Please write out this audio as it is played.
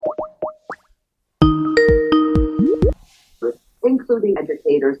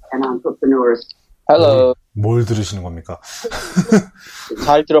Hello. 뭘 들으시는 겁니까?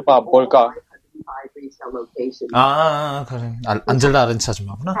 잘 들어봐. 뭘까? 그래. 안젤라 아렌치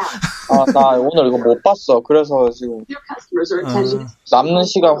아줌마구나. 나 오늘 이거 못 봤어. 그래서 지금 남는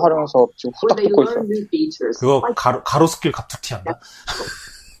시간 활용해서 지금 후딱 듣고 있어. 그거 가로수길 갑툭튀 한다?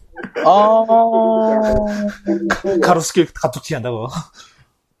 가로수길 갑툭튀 한다고.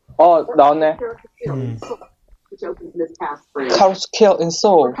 나왔네. Car scale in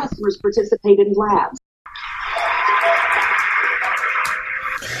Seoul.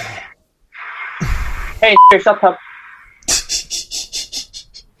 Hey, shut up.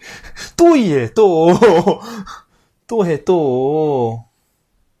 또 이해, 또 해, 또.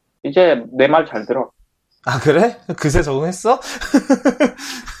 이제 내 말 잘 들어. 아, 그래? 그새 적응했어?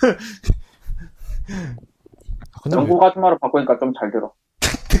 영국 아줌마로 바꾸니까 좀 잘 들어.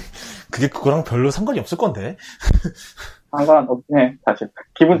 그게 그거랑 별로 상관이 없을 건데. 상관 없긴 해, 사실.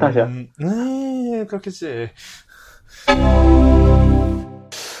 기분 탓이야. 네, 그렇겠지.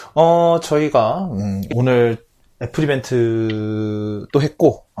 저희가 오늘 애플 이벤트 또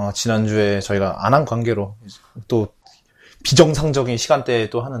했고, 지난주에 저희가 안 한 관계로 또 비정상적인 시간대에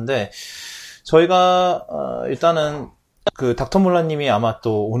또 하는데, 저희가 일단은 그 닥터몰라님이 아마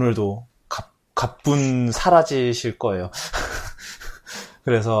또 오늘도 가뿐 사라지실 거예요.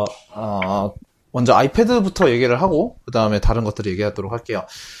 그래서 먼저 아이패드부터 얘기를 하고 그 다음에 다른 것들을 얘기하도록 할게요.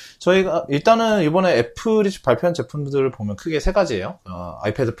 저희가 일단은 이번에 애플이 발표한 제품들을 보면 크게 세 가지예요.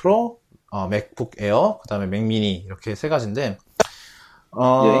 아이패드 프로, 맥북 에어, 그 다음에 맥 미니 이렇게 세 가지인데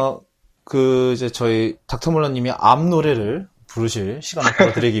이제 저희 닥터몰라님이 앞 노래를 부르실 시간을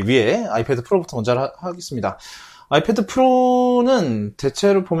벌어드리기 위해 아이패드 프로부터 먼저 하겠습니다. 아이패드 프로는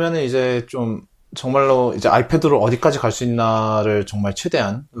대체로 보면은 이제 좀 정말로 이제 아이패드로 어디까지 갈 수 있나를 정말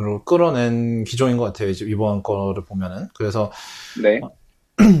최대한으로 끌어낸 기종인 것 같아요. 이제 이번 거를 보면은. 그래서 네.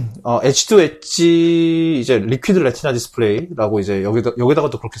 엣지 투 엣지 이제 리퀴드 레티나 디스플레이라고 이제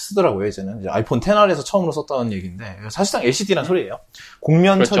여기다가도 그렇게 쓰더라고요. 이제는 이제 아이폰 XR에서 처음으로 썼던 얘기인데 사실상 LCD란 소리예요.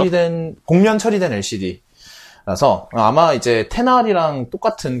 공면 처리된 LCD라서 아마 이제 XR이랑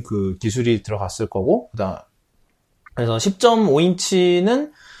똑같은 그 기술이 들어갔을 거고 그래서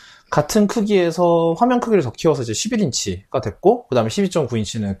 10.5인치는 같은 크기에서 화면 크기를 더 키워서 이제 11인치가 됐고, 그 다음에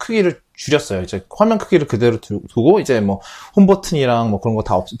 12.9인치는 크기를 줄였어요. 이제 화면 크기를 그대로 두고, 이제 뭐, 홈 버튼이랑 뭐 그런 거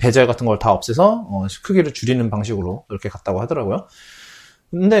다 베젤 같은 걸 다 없애서, 크기를 줄이는 방식으로 이렇게 갔다고 하더라고요.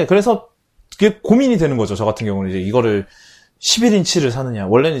 근데 그래서 그게 고민이 되는 거죠. 저 같은 경우는 이제 이거를 11인치를 사느냐.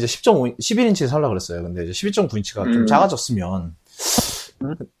 원래는 이제 11인치를 살려고 그랬어요. 근데 이제 12.9인치가 좀 작아졌으면,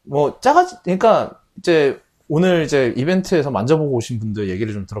 그러니까 이제, 오늘 이제 이벤트에서 만져보고 오신 분들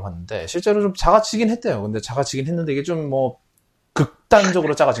얘기를 좀 들어봤는데 실제로 좀 작아지긴 했대요. 근데 작아지긴 했는데 이게 좀 뭐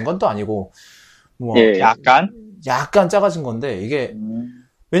극단적으로 작아진 건 또 아니고 약간 작아진 건데 이게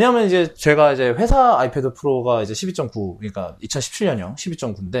왜냐하면 이제 제가 이제 회사 아이패드 프로가 이제 12.9 그러니까 2017년형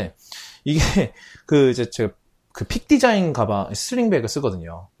 12.9인데 이게 이제 제가 그 픽 디자인 가방 슬링백을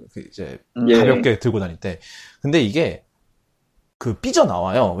쓰거든요. 이제 가볍게 들고 다닐 때 근데 이게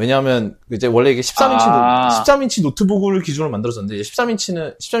삐져나와요. 왜냐하면, 이제 원래 이게 13인치 노트북을 기준으로 만들어졌는데,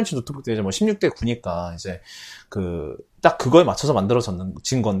 13인치 노트북도 이제 뭐 16대 9니까, 이제, 딱 그거에 맞춰서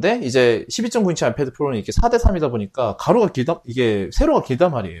만들어진 건데, 이제 12.9인치 아이패드 프로는 이게 4대 3이다 보니까, 이게 세로가 길단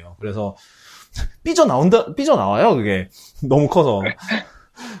말이에요. 그래서, 삐져나와요, 그게. 너무 커서.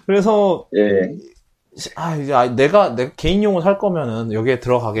 그래서, 이제 내가 개인용을 살 거면은 여기에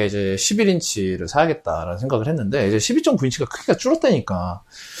들어가게 이제 11인치를 사야겠다라는 생각을 했는데 이제 12.9인치가 크기가 줄었다니까.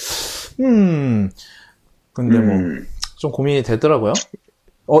 근데 좀 고민이 되더라고요.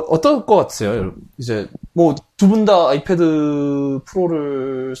 어떨 것 같으세요? 이제 뭐 두 분 다 아이패드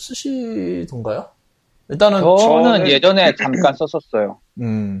프로를 쓰시던가요? 일단은 저는 예전에 잠깐 썼었어요.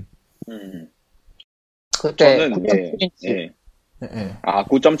 그때 저는 9.7인치. 네.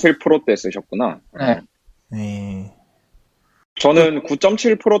 9.7 프로 때 쓰셨구나. 네. 저는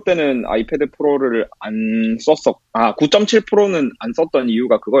 9.7 프로 때는 아이패드 프로를 안 9.7 프로는 안 썼던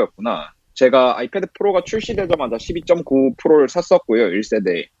이유가 그거였구나. 제가 아이패드 프로가 출시되자마자 12.9 프로를 샀었고요,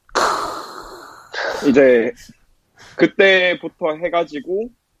 1세대. 이제, 그때부터 해가지고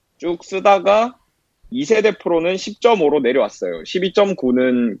쭉 쓰다가 2세대 프로는 10.5로 내려왔어요.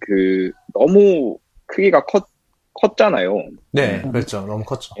 12.9는 너무 크기가 컸잖아요. 네, 그렇죠. 너무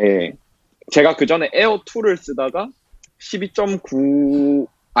컸죠. 예. 제가 그 전에 에어 2를 쓰다가 12.9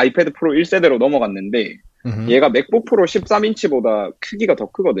 아이패드 프로 1세대로 넘어갔는데, 얘가 맥북 프로 13인치보다 크기가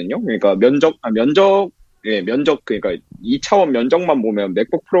더 크거든요. 그러니까 그러니까 2차원 면적만 보면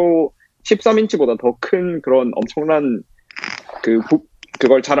맥북 프로 13인치보다 더 큰 그런 엄청난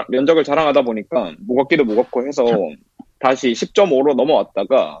면적을 자랑하다 보니까 무겁기도 무겁고 해서 다시 10.5로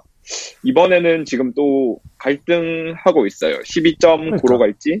넘어왔다가 이번에는 지금 또 갈등하고 있어요. 12.9로 그러니까.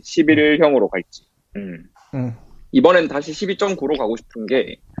 갈지 11형으로 갈지. 이번엔 다시 12.9로 가고 싶은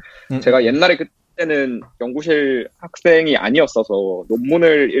게 제가 옛날에 그때는 연구실 학생이 아니었어서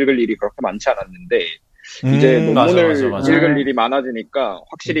논문을 읽을 일이 그렇게 많지 않았는데 이제 논문을 맞아. 읽을 일이 많아지니까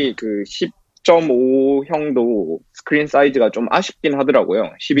확실히 그 10.5형도 스크린 사이즈가 좀 아쉽긴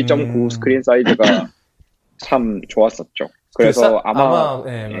하더라고요. 12.9 스크린 사이즈가 참 좋았었죠. 그래서 아마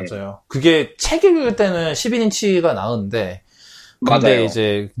네, 맞아요. 그게 책 읽을 때는 11인치가 나은데 근데 맞아요.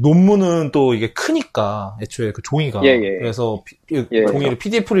 이제 논문은 또 이게 크니까 애초에 그 종이가 그래서 종이를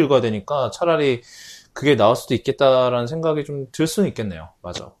PDF로 읽어야 되니까 차라리 그게 나을 수도 있겠다라는 생각이 좀 들 수는 있겠네요.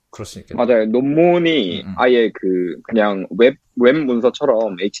 맞아. 그럴 수 있겠네요. 맞아요. 논문이 아예 그냥 웹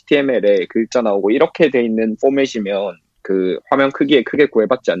문서처럼 HTML에 글자 나오고 이렇게 돼 있는 포맷이면 그 화면 크기에 크게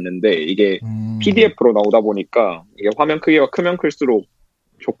구애받지 않는데 이게 PDF로 나오다 보니까 이게 화면 크기가 크면 클수록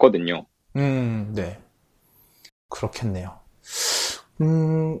좋거든요. 네. 그렇겠네요.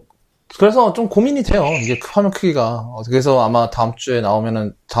 그래서 좀 고민이 돼요. 이게 화면 크기가. 그래서 아마 다음 주에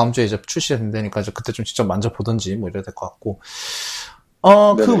나오면은, 다음 주에 이제 출시된다니까 이제 그때 좀 직접 만져보든지 뭐 이래야 될 것 같고.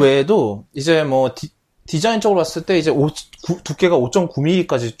 그 외에도 이제 뭐 디자인적으로 봤을 때 이제 두께가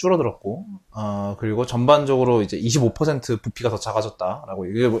 5.9mm까지 줄어들었고, 그리고 전반적으로 이제 25% 부피가 더 작아졌다라고.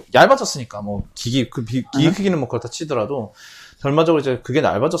 이게 뭐 얇아졌으니까 뭐 기기 크기는 뭐 그렇다 치더라도 전반적으로 이제 그게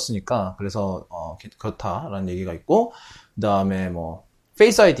얇아졌으니까 그래서 그렇다라는 얘기가 있고, 그다음에 뭐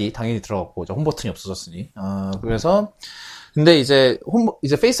페이스 아이디 당연히 들어갔고 홈 버튼이 없어졌으니. 그래서 근데 이제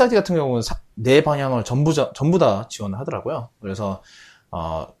페이스 아이디 같은 경우는 네 방향을 전부 다 지원을 하더라고요. 그래서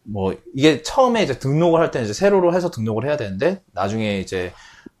뭐 이게 처음에 이제 등록을 할 때는 이제 세로로 해서 등록을 해야 되는데 나중에 이제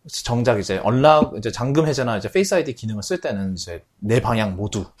정작 이제 이제 잠금 해제나 이제 페이스 아이디 기능을 쓸 때는 이제 네 방향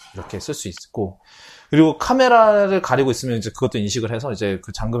모두 이렇게 쓸 수 있고, 그리고 카메라를 가리고 있으면 이제 그것도 인식을 해서 이제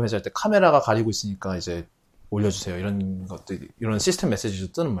그 잠금 해제할 때 카메라가 가리고 있으니까 이제 올려주세요. 이런 것들, 이런 시스템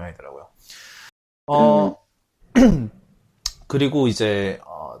메시지도 뜨는 모양이더라고요. 그리고 이제,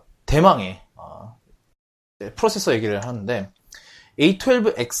 대망의, 프로세서 얘기를 하는데,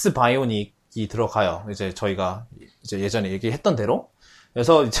 A12X 바이오닉이 들어가요. 이제 저희가 이제 예전에 얘기했던 대로.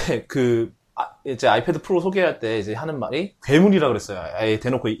 그래서 이제 이제 아이패드 프로 소개할 때 이제 하는 말이 괴물이라 그랬어요. 아예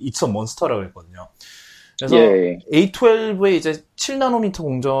대놓고 It's a monster라 그랬거든요. 그래서 A12의 이제 7나노미터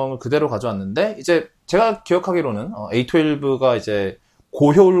공정을 그대로 가져왔는데, 이제 제가 기억하기로는 A12가 이제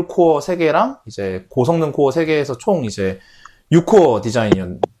고효율 코어 3개랑 이제 고성능 코어 3개에서 총 이제 6코어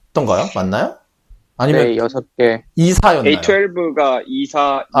디자인이었던가요? 맞나요? 아니면 네, 6개. 2사였나요? A12가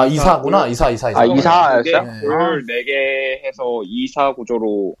 2사. 2사구나. 2사. 2사였어요? 4개 해서 2사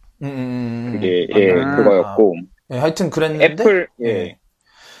구조로 그게 맞나요? 그거였고. 하여튼 그랬는데 애플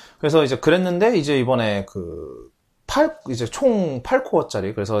그래서 이제 그랬는데 이제 이번에 이제 총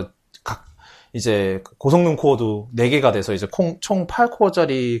 8코어짜리, 그래서 이제 고성능 코어도 4개가 돼서 이제 총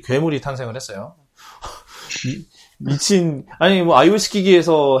 8코어짜리 괴물이 탄생을 했어요. 미친, 아니 뭐 iOS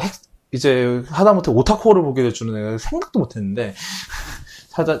기기에서 이제 하다못해 오타코어를 보게 될 줄은 내가 생각도 못 했는데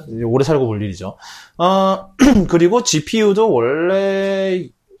오래 살고 볼 일이죠. 그리고 GPU도 원래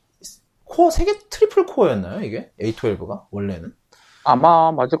코어 3개 트리플 코어였나요, 이게? A12가 원래는?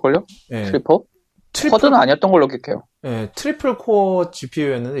 아마 맞을걸요? 네. 트리플? 쿼드는 아니었던 걸로 기억해요. 네, 트리플 코어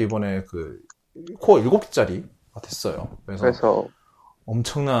GPU였는데 이번에 코어 7개짜리가 됐어요. 그래서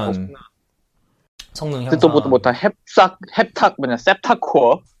엄청난 성능 향상. 듣도 보도 못한 셉탁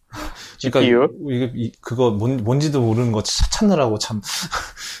코어 GPU. 그러니까 그거 뭔지도 모르는 거 찾느라고 참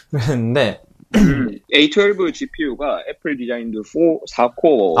그랬는데. A12 GPU가 애플 디자인드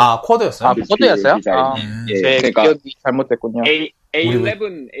 4코어. 코어였어요? 코어였어요? 제 그러니까 기억이 잘못됐군요.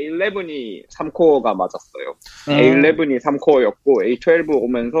 A11이 3코어가 맞았어요. A11이 3코어였고 A12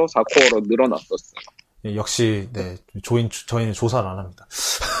 오면서 4코어로 늘어났었어요. 역시 저희는 조사를 안 합니다.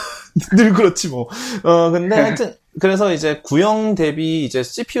 늘 그렇지 뭐. 근데 하여튼 그래서 이제 구형 대비 이제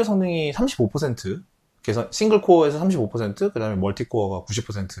CPU 성능이 35%, 그래서 싱글 코어에서 35%, 그다음에 멀티 코어가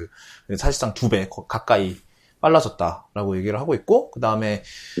 90%, 사실상 2배 가까이 빨라졌다라고 얘기를 하고 있고, 그다음에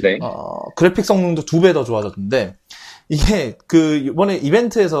그래픽 성능도 2배 더 좋아졌는데, 이게 이번에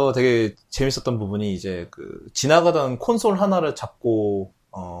이벤트에서 되게 재밌었던 부분이 이제 지나가던 콘솔 하나를 잡고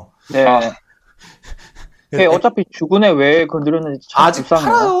어차피 주군에 왜 건드렸는지 참 아직 불쌍해요.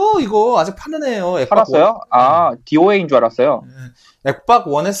 팔아요. 이거 아직 파는 애예요. 팔았어요? DOA인 줄 알았어요. 엑박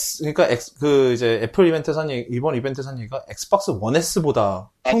 1S, 그러니까 이제 애플 이벤트에서 이번 이벤트에서 한 얘기가 엑스박스 1S보다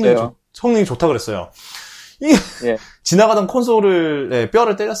성능이 좋다 그랬어요. 이게 지나가던 콘솔을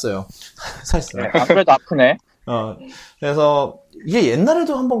뼈를 때렸어요. 사실상. 안 그래도 아프네. 그래서 이게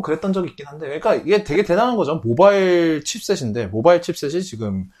옛날에도 한번 그랬던 적이 있긴 한데, 그러니까 이게 되게 대단한 거죠. 모바일 칩셋인데, 모바일 칩셋이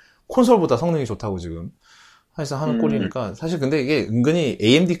지금 콘솔보다 성능이 좋다고 지금 사실상 하는 꼴이니까. 사실 근데 이게 은근히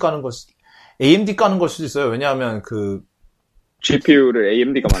AMD 까는 걸 수도 있어요. 왜냐하면 GPU를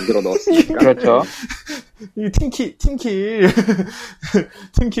AMD가 만들어 넣었으니까. 그렇죠. 이 팀킬.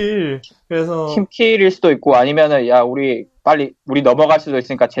 그래서. 팀킬일 수도 있고, 아니면은, 야, 우리 넘어갈 수도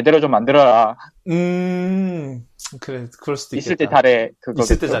있으니까 제대로 좀 만들어라. 그래, 그럴 수도 있겠다. 있을 때 잘해, 그거.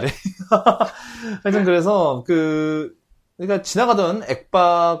 있을 때 잘해. 하여튼 그래서, 그러니까 지나가던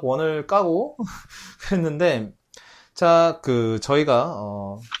액박 원을 까고 그랬는데, 자, 저희가,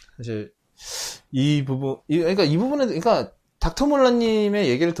 사실, 그러니까 이 부분에, 그러니까, 닥터몰라님의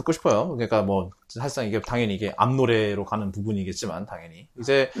얘기를 듣고 싶어요. 그러니까 사실상 이게 당연히 이게 앞노래로 가는 부분이겠지만, 당연히.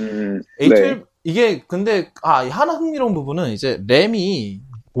 이제, A12, 네. 이게, 근데, 하나 흥미로운 부분은 이제 램이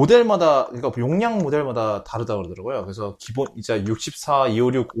모델마다, 그러니까 용량 모델마다 다르다고 그러더라고요. 그래서 기본, 이제 64,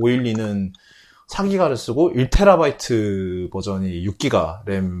 256, 512는 4기가를 쓰고 1TB 버전이 6기가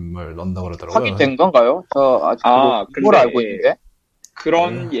램을 넣는다고 그러더라고요. 확인된 건가요? 그걸 알고 있는데.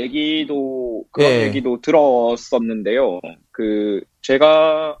 그런 얘기도 들었었는데요.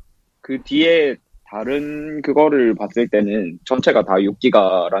 제가 그 뒤에 다른 그거를 봤을 때는 전체가 다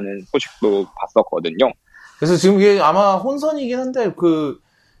 6기가라는 소식도 봤었거든요. 그래서 지금 이게 아마 혼선이긴 한데,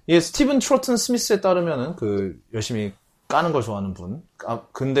 이게 스티븐 트로튼 스미스에 따르면은, 열심히 까는 걸 좋아하는 분.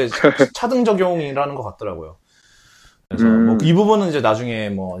 근데 차등 적용이라는 것 같더라고요. 그래서 이 부분은 이제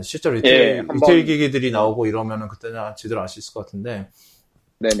나중에 실제로 리테일 기기들이 나오고 이러면은 그때는 지들 알 수 있을 것 같은데.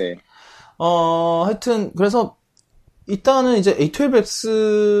 네네. 하여튼 그래서 일단은 이제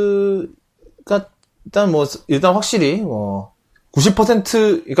A12X가 일단 확실히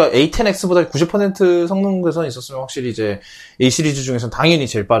 90% 그러니까 A10X보다 90% 성능 개선이 있었으면 확실히 이제 A 시리즈 중에서는 당연히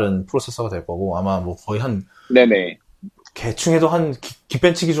제일 빠른 프로세서가 될 거고 아마 거의 네네. 대충 해도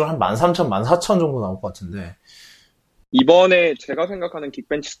긱벤치 기준 13,000, 14,000 정도 나올 것 같은데. 이번에 제가 생각하는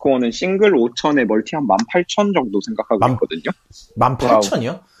긱벤치 스코어는 싱글 5,000에 멀티 한 18,000 정도 생각하고 있거든요.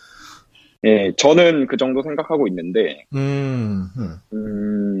 18,000이요? 예, 저는 그 정도 생각하고 있는데,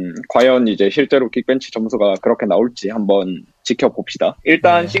 과연 이제 실제로 긱벤치 점수가 그렇게 나올지 한번 지켜봅시다.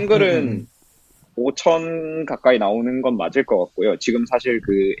 일단 싱글은 5,000 가까이 나오는 건 맞을 것 같고요. 지금 사실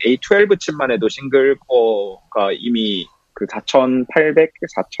A12 칩만 해도 싱글 코어가 이미 4,800,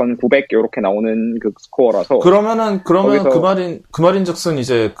 4,900 이렇게 나오는 그 스코어라서. 그러면 그 말인즉슨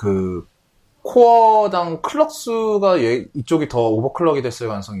이제 코어당 클럭 수가 이쪽이 더 오버클럭이 됐을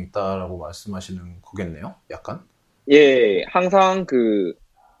가능성이 있다라고 말씀하시는 거겠네요? 약간? 예, 항상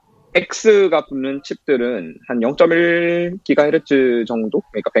X가 붙는 칩들은 한 0.1GHz 정도?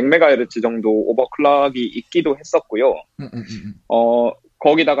 그러니까 100MHz 정도 오버클럭이 있기도 했었고요.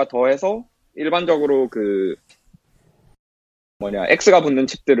 거기다가 더해서 일반적으로 X가 붙는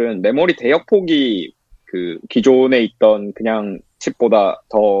칩들은 메모리 대역폭이 기존에 있던 그냥 칩보다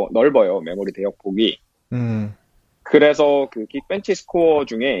더 넓어요, 메모리 대역폭이. 그래서 긱벤치 스코어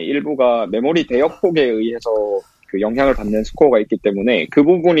중에 일부가 메모리 대역폭에 의해서 영향을 받는 스코어가 있기 때문에 그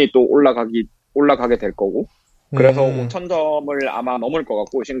부분이 또 올라가게 될 거고. 그래서 5,000점을 아마 넘을 것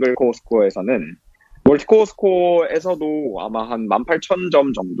같고, 싱글 코어 스코어에서는. 멀티코어 스코어에서도 아마 한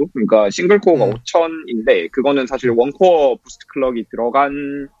 18,000점 정도? 그러니까 싱글코어가 5,000인데 그거는 사실 원코어 부스트 클럭이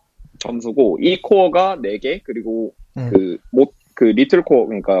들어간 점수고 이 코어가 4개 그리고 리틀 코어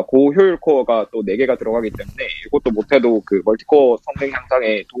그러니까 고효율 코어가 또 4개가 들어가기 때문에 이것도 못해도 멀티코어 성능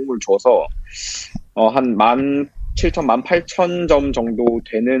향상에 도움을 줘서 한 17,000, 18,000점 정도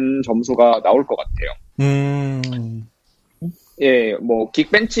되는 점수가 나올 것 같아요. 예,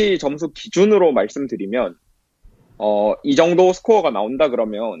 긱벤치 점수 기준으로 말씀드리면, 이 정도 스코어가 나온다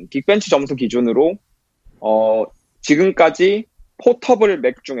그러면, 긱벤치 점수 기준으로, 지금까지 포터블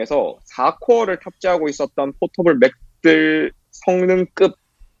맥 중에서 4코어를 탑재하고 있었던 포터블 맥들 성능급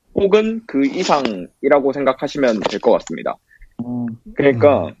혹은 그 이상이라고 생각하시면 될 것 같습니다.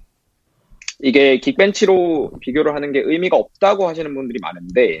 그러니까, 이게 긱벤치로 비교를 하는 게 의미가 없다고 하시는 분들이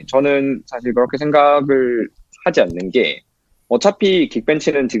많은데, 저는 사실 그렇게 생각을 하지 않는 게, 어차피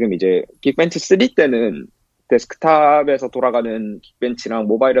긱벤치는 지금 이제 긱벤치 3 때는 데스크탑에서 돌아가는 긱벤치랑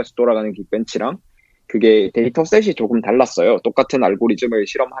모바일에서 돌아가는 긱벤치랑 그게 데이터 셋이 조금 달랐어요. 똑같은 알고리즘을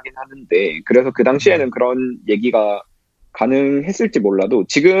실험하긴 하는데 그래서 그 당시에는 그런 얘기가 가능했을지 몰라도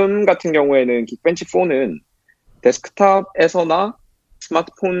지금 같은 경우에는 긱벤치 4는 데스크탑에서나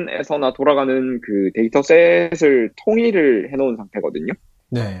스마트폰에서나 돌아가는 데이터 셋을 통일을 해놓은 상태거든요.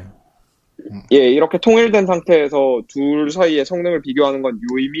 네. 예, 이렇게 통일된 상태에서 둘 사이의 성능을 비교하는 건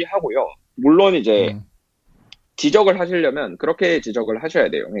유의미하고요. 물론 이제 지적을 하시려면 그렇게 지적을 하셔야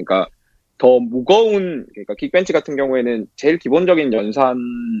돼요. 그러니까 더 무거운, 그러니까 긱벤치 같은 경우에는 제일 기본적인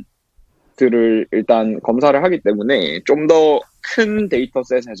연산들을 일단 검사를 하기 때문에 좀 더 큰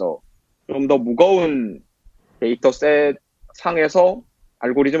데이터셋에서 좀 더 무거운 데이터셋 상에서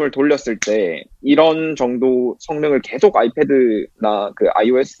알고리즘을 돌렸을 때 이런 정도 성능을 계속 아이패드나 그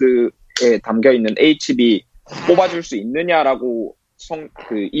iOS에 담겨 있는 HB 뽑아줄 수 있느냐라고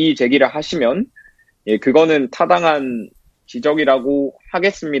이 제기를 하시면 예, 그거는 타당한 지적이라고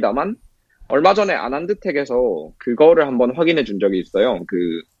하겠습니다만 얼마 전에 아난드텍에서 그거를 한번 확인해 준 적이 있어요.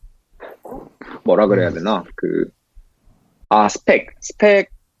 뭐라 그래야 되나? 스펙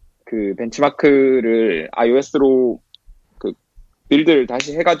그 벤치마크를 iOS로 그 빌드를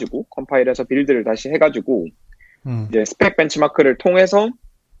다시 해가지고 컴파일해서 빌드를 다시 해가지고 이제 스펙 벤치마크를 통해서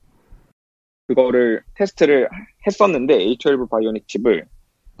그거를 테스트를 했었는데 A12 바이오닉 칩을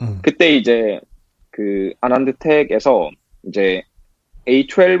그때 이제 그 아난드텍에서 이제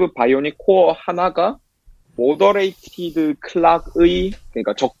A12 바이오닉 코어 하나가 모더레이티드 클락의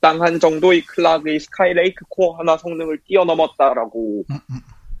그러니까 적당한 정도의 클락의 스카이레이크 코어 하나 성능을 뛰어넘었다라고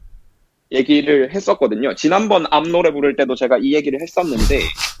얘기를 했었거든요. 지난번 앞 노래 부를 때도 제가 이 얘기를 했었는데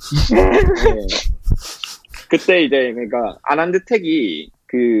네. 그때 이제 그러니까 아난드텍이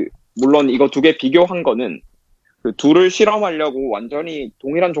물론 이거 두 개 비교한 거는 그 둘을 실험하려고 완전히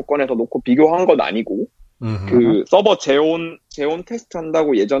동일한 조건에서 놓고 비교한 건 아니고 그 서버 재온 테스트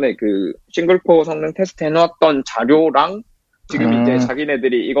한다고 예전에 그 싱글코어 성능 테스트 해놓았던 자료랑 지금 이제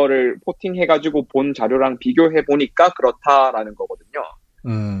자기네들이 이거를 포팅해가지고 본 자료랑 비교해 보니까 그렇다라는 거거든요.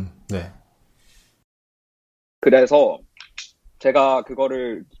 네. 그래서 제가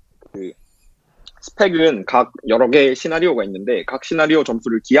그거를 스펙은 각 여러 개의 시나리오가 있는데 각 시나리오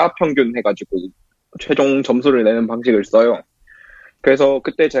점수를 기하 평균 해가지고 최종 점수를 내는 방식을 써요. 그래서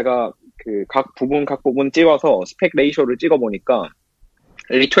그때 제가 각 부분 찍어서 스펙 레이쇼를 찍어보니까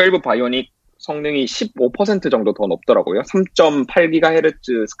A12 바이오닉 성능이 15% 정도 더 높더라고요.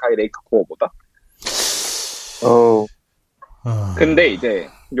 3.8GHz 스카이레이크 코어보다. 근데 이제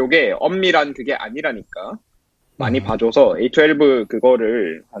요게 엄밀한 그게 아니라니까 많이 봐줘서 A12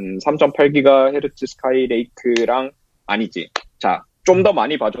 그거를 한 3.8GHz 스카이레이크랑 아니지. 자, 좀 더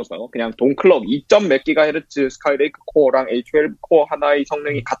많이 봐줘서 그냥 동클럭 2몇 GHz 스카이레이크 코어랑 A12 코어 하나의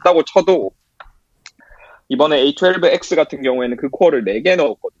성능이 같다고 쳐도 이번에 A12X 같은 경우에는 그 코어를 4개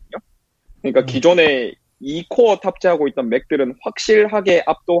넣었거든요. 그러니까 기존에 이 코어 탑재하고 있던 맥들은 확실하게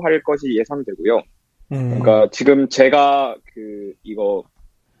압도할 것이 예상되고요. 그러니까 지금 제가 이거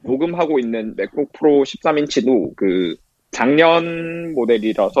녹음하고 있는 맥북 프로 13인치도 작년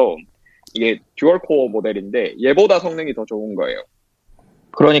모델이라서 이게 듀얼 코어 모델인데 얘보다 성능이 더 좋은 거예요.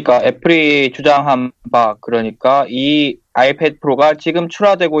 그러니까 애플이 주장한 바 그러니까 이 아이패드 프로가 지금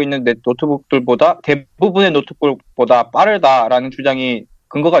출하되고 있는 노트북들보다 대부분의 노트북보다 빠르다라는 주장이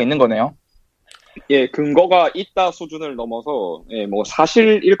근거가 있는 거네요. 예, 근거가 있다 수준을 넘어서 예, 뭐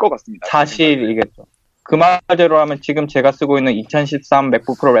사실일 것 같습니다. 사실이겠죠. 그 말대로 하면 지금 제가 쓰고 있는 2013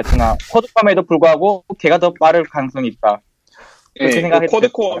 맥북 프로 레티나 쿼드코어에도 불구하고 걔가 더 빠를 가능성이 있다. 예,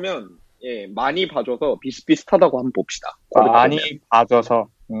 쿼드코어면 예, 많이 봐줘서 비슷비슷하다고 한번 봅시다. 많이 봐줘서.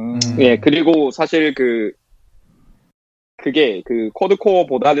 예, 그리고 사실 그게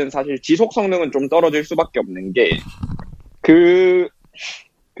쿼드코어보다는 사실 지속 성능은 좀 떨어질 수밖에 없는 게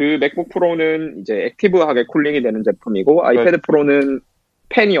그 맥북 프로는 이제 액티브하게 쿨링이 되는 제품이고 아이패드 프로는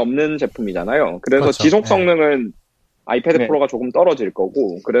팬이 없는 제품이잖아요. 그래서 그렇죠. 지속 성능은 아이패드 네. 프로가 조금 떨어질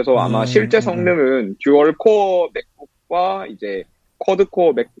거고 그래서 아마 실제 성능은 듀얼 코어 맥북과 이제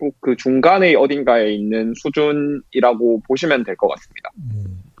쿼드코어 맥북 그 중간에 어딘가에 있는 수준이라고 보시면 될 것 같습니다.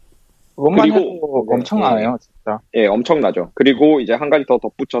 그것만 그리고 해도 엄청나네요, 진짜. 예, 엄청나죠. 그리고 이제 한 가지 더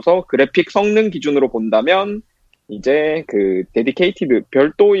덧붙여서 그래픽 성능 기준으로 본다면 이제 데디케이티드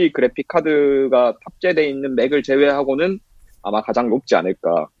별도의 그래픽 카드가 탑재되어 있는 맥을 제외하고는 아마 가장 높지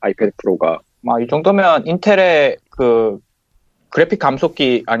않을까 아이패드 프로가. 이 정도면 인텔의 그래픽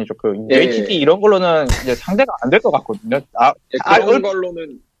감속기 아니죠 UHD 이런 걸로는 이제 상대가 안 될 것 같거든요.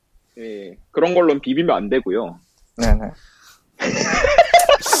 그런 걸로는 비비면 안 되고요. 네네.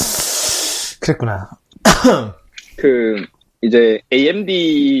 그랬구나. 이제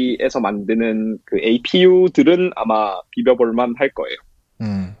AMD에서 만드는 APU들은 아마 비벼볼만 할 거예요.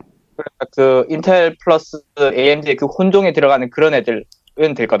 그러니까 인텔 플러스 AMD의 혼종에 들어가는 그런 애들은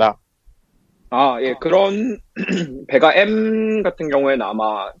될 거다. 예, 그런 베가 M 같은 경우에는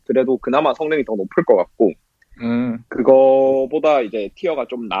아마 그래도 그나마 성능이 더 높을 것 같고, 그거보다 이제 티어가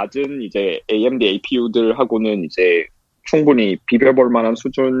좀 낮은 이제 AMD APU들하고는 이제 충분히 비벼볼 만한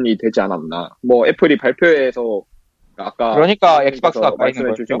수준이 되지 않았나. 뭐 애플이 발표회에서 아까 그러니까 엑스박스가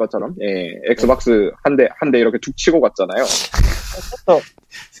말씀해 주신 것처럼 예, 엑스박스 한 대 이렇게 툭 치고 갔잖아요.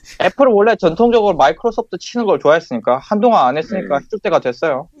 애플은 원래 전통적으로 마이크로소프트 치는 걸 좋아했으니까 한동안 안 했으니까 해줄 때가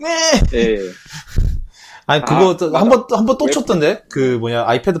됐어요. 네. 예. 아니 그거 한 번 또 왜? 쳤던데 그 뭐냐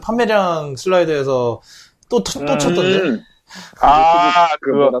아이패드 판매량 슬라이드에서 또 쳤던데.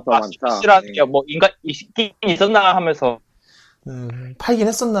 그거보다 더 많다. PC라는 게 뭐 있긴 있었나 하면서 팔긴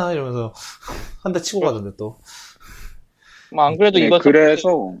했었나 이러면서 한 대 치고 가던데 또. 뭐 안 그래도 네, 이거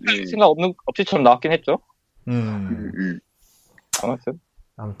그래서 생각 없이처럼 나왔긴 했죠. 아무튼.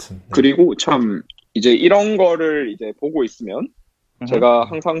 네. 그리고 참 이제 이런 거를 이제 보고 있으면 제가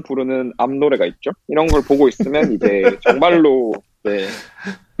항상 부르는 앞 노래가 있죠. 이런 걸 보고 있으면 이제 정말로 네,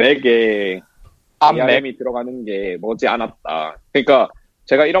 맥에 ARM이 들어가는 게 머지않았다. 그러니까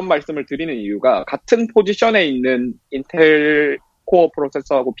제가 이런 말씀을 드리는 이유가 같은 포지션에 있는 인텔 코어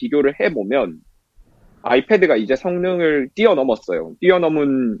프로세서하고 비교를 해보면 아이패드가 이제 성능을 뛰어넘었어요.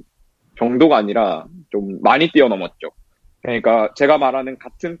 뛰어넘은 정도가 아니라 좀 많이 뛰어넘었죠. 그러니까 제가 말하는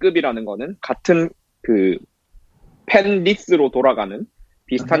같은 급이라는 거는 같은 그 펜리스로 돌아가는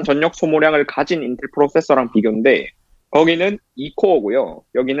비슷한 전력 소모량을 가진 인텔 프로세서랑 비교인데 거기는 2코어고요.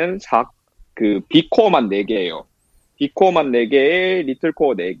 여기는 B코어만 4개예요. B코어만 4개에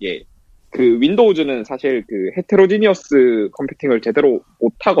리틀코어 4개. 그 윈도우즈는 사실 그 헤테로지니어스 컴퓨팅을 제대로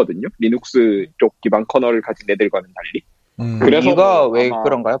못 하거든요. 리눅스 쪽 기반 커널을 가진 애들과는 달리. 그래서 이유가 왜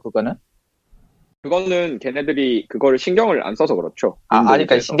그런가요? 그거는 걔네들이 그거를 신경을 안 써서 그렇죠.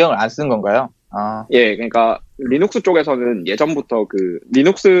 그러니까 신경을 안 쓴 건가요? 예, 그러니까 리눅스 쪽에서는 예전부터 그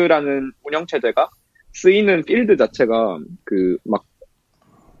리눅스라는 운영 체제가 쓰이는 필드 자체가 그 막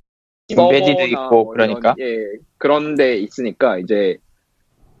임베디드 있고 그러니까 그런 데 있으니까 이제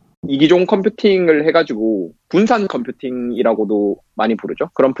이기종 컴퓨팅을 해가지고 분산 컴퓨팅이라고도 많이 부르죠.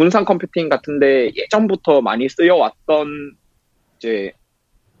 그런 분산 컴퓨팅 같은데 예전부터 많이 쓰여왔던 이제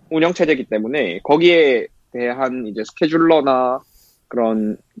운영체제이기 때문에 거기에 대한 이제 스케줄러나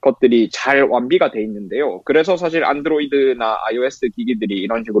그런 것들이 잘 완비가 돼 있는데요. 그래서 사실 안드로이드나 iOS 기기들이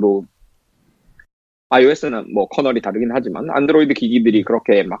이런 식으로 iOS는 뭐 커널이 다르긴 하지만 안드로이드 기기들이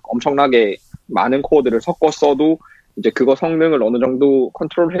그렇게 막 엄청나게 많은 코어들을 섞어 써도 이제 그거 성능을 어느 정도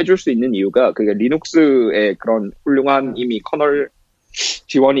컨트롤 해줄 수 있는 이유가 그게 리눅스의 그런 훌륭한 이미 커널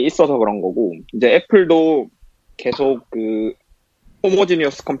지원이 있어서 그런 거고 이제 애플도 계속 그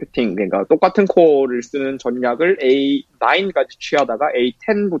호모지니어스 컴퓨팅 그러니까 똑같은 코어를 쓰는 전략을 A9까지 취하다가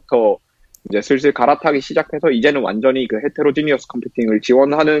A10부터 이제 슬슬 갈아타기 시작해서 이제는 완전히 그 헤테로지니어스 컴퓨팅을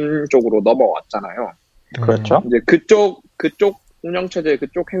지원하는 쪽으로 넘어왔잖아요. 그렇죠. 이제 그쪽 운영체제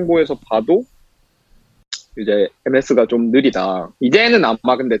그쪽 행보에서 봐도 이제 MS가 좀 느리다. 이제는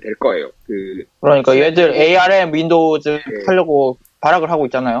아마 근데 될 거예요. 그러니까 얘들 ARM 윈도우즈 하려고 발악을 하고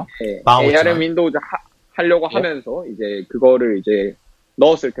있잖아요. 네. ARM 윈도우즈 하려고 하면서 이제 그거를 이제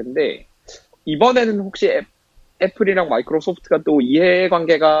넣었을 텐데 이번에는 혹시 애플이랑 마이크로소프트가 또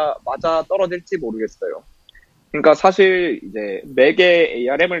이해관계가 맞아 떨어질지 모르겠어요. 그러니까 사실 이제 맥에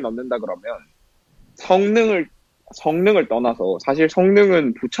ARM을 넣는다 그러면 성능을 떠나서 사실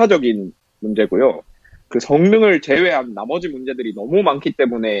성능은 부차적인 문제고요. 그 성능을 제외한 나머지 문제들이 너무 많기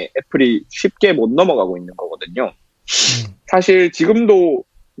때문에 애플이 쉽게 못 넘어가고 있는 거거든요. 사실 지금도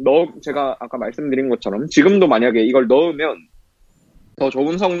제가 아까 말씀드린 것처럼 지금도 만약에 이걸 넣으면 더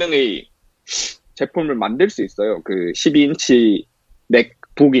좋은 성능의 제품을 만들 수 있어요. 그 12인치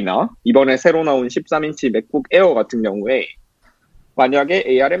맥북이나 이번에 새로 나온 13인치 맥북 에어 같은 경우에 만약에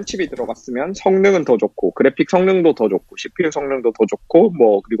ARM 칩이 들어갔으면 성능은 더 좋고 그래픽 성능도 더 좋고 CPU 성능도 더 좋고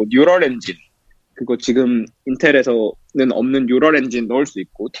뭐 그리고 뉴럴 엔진 그리고 지금 인텔에서는 없는 뉴럴 엔진 넣을 수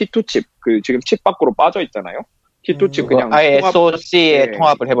있고 T2 칩 그 지금 칩 밖으로 빠져 있잖아요. T2 칩 그냥 아예 SoC에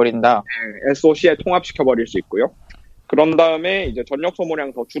통합을 해버린다. 네, SoC에 통합시켜 버릴 수 있고요. 그런 다음에 이제 전력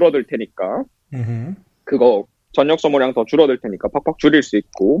소모량 더 줄어들 테니까 그거 전력 소모량 더 줄어들 테니까 팍팍 줄일 수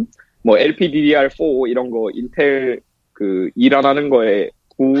있고 뭐 LPDDR4 이런 거 인텔 그 일 안 하는 거에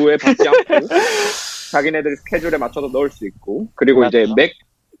구애받지 않고 자기네들 스케줄에 맞춰서 넣을 수 있고 그리고 이제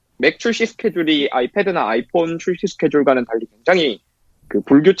맥 출시 스케줄이 아이패드나 아이폰 출시 스케줄과는 달리 굉장히 그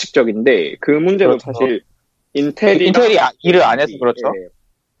불규칙적인데 그 문제도 그렇죠. 사실 인텔이 일을 안 해서 그렇죠.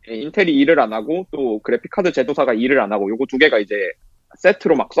 인텔이 일을 안 하고 또 그래픽카드 제조사가 일을 안 하고 요거 두 개가 이제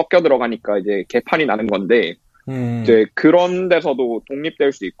세트로 막 섞여 들어가니까 이제 개판이 나는 건데 이제 그런 데서도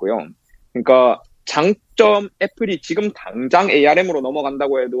독립될 수 있고요. 그러니까 장점 애플이 지금 당장 ARM으로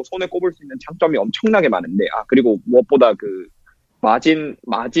넘어간다고 해도 손에 꼽을 수 있는 장점이 엄청나게 많은데 그리고 무엇보다 그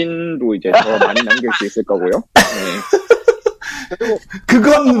마진도 이제 더 많이 남길 수 있을 거고요. 네. 그리고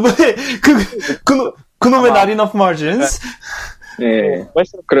그건 왜 그놈의 not enough margins? 네.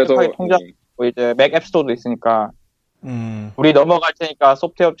 그래서 통장 이제 맥 앱스토어도 있으니까 우리 넘어갈 테니까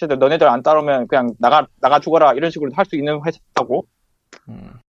소프트웨어 업체들 너네들 안 따르면 그냥 나가 죽어라 이런 식으로 할 수 있는 회사고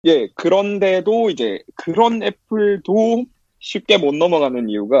예, 그런데도 이제 그런 애플도 쉽게 못 넘어가는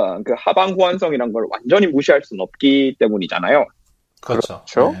이유가 그 하방 호환성이란 걸 완전히 무시할 수는 없기 때문이잖아요. 그렇죠.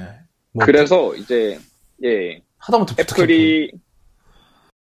 그렇죠. 네. 뭐 그래서 이제 예, 하다못해 애플이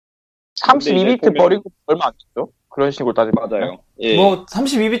 32비트 보면... 버리고 얼마 안 됐죠? 그런 식으로 따지면 맞아요. 예. 뭐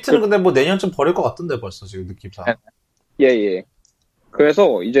 32비트는 근데 뭐 내년쯤 버릴 것 같던데 벌써 지금 느낌상. 예.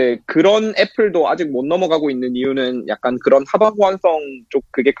 그래서 이제 그런 애플도 아직 못 넘어가고 있는 이유는 약간 그런 하방 호환성 쪽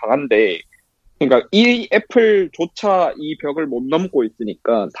그게 강한데, 그러니까 이 애플조차 이 벽을 못 넘고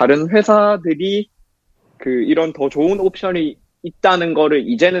있으니까 다른 회사들이 그 이런 더 좋은 옵션이 있다는 거를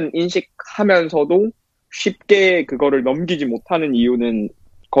이제는 인식하면서도 쉽게 그거를 넘기지 못하는 이유는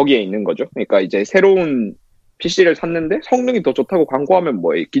거기에 있는 거죠. 그러니까 이제 새로운 PC를 샀는데 성능이 더 좋다고 광고하면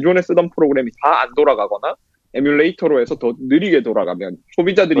뭐예요? 기존에 쓰던 프로그램이 다 안 돌아가거나 에뮬레이터로 해서 더 느리게 돌아가면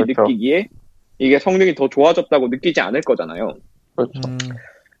소비자들이 그렇죠. 느끼기에 이게 성능이 더 좋아졌다고 느끼지 않을 거잖아요. 그렇죠.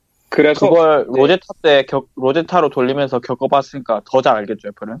 그래서 그걸 로제타로 돌리면서 겪어봤으니까 더 잘 알겠죠,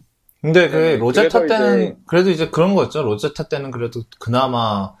 애플은. 근데 그 네, 로제타 그래서 때는 이제... 그래도 이제 그런 거였죠. 로제타 때는 그래도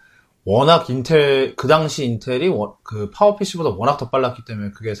그나마 워낙 그 당시 인텔이 그 파워 PC보다 워낙 더 빨랐기 때문에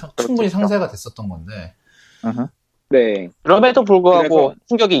그게 충분히 상쇄가 됐었던 건데. 네. 그럼에도 불구하고 그래서...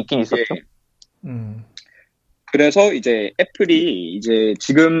 충격이 있긴 있었죠. 예. 그래서 이제 애플이 이제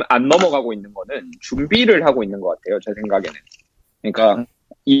지금 안 넘어가고 있는 거는 준비를 하고 있는 것 같아요. 제 생각에는. 그러니까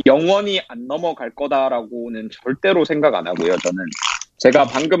이 영원히 안 넘어갈 거다라고는 절대로 생각 안 하고요. 저는 제가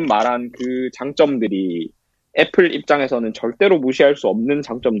방금 말한 그 장점들이 애플 입장에서는 절대로 무시할 수 없는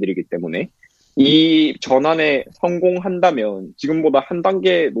장점들이기 때문에 이 전환에 성공한다면 지금보다 한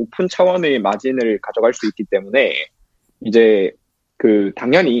단계 높은 차원의 마진을 가져갈 수 있기 때문에 이제 그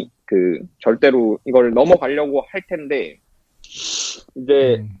당연히 그 절대로 이걸 넘어가려고 할 텐데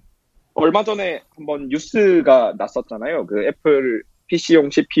이제 얼마 전에 한번 뉴스가 났었잖아요. 그 애플 PC용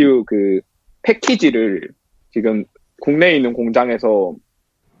CPU 그 패키지를 지금 국내에 있는 공장에서,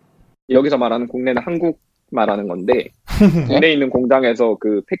 여기서 말하는 국내는 한국 말하는 건데 국내에 있는 공장에서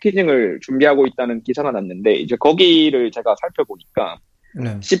그 패키징을 준비하고 있다는 기사가 났는데 이제 거기를 제가 살펴보니까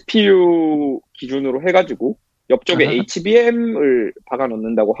CPU 기준으로 해가지고 옆쪽에 HBM을 박아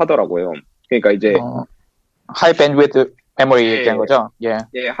놓는다고 하더라고요. 그러니까 이제 하이 밴드위드 메모리 된 거죠? 예,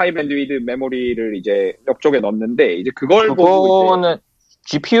 하이 밴드위드 메모리를 이제 옆쪽에 넣는데 이제 그거는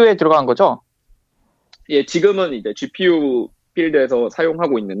GPU에 들어간 거죠? 예, 지금은 이제 GPU 필드에서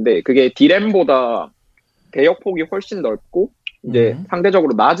사용하고 있는데 그게 D램보다 대역폭이 훨씬 넓고 이제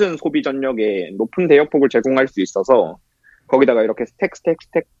상대적으로 낮은 소비 전력에 높은 대역폭을 제공할 수 있어서 거기다가 이렇게 스택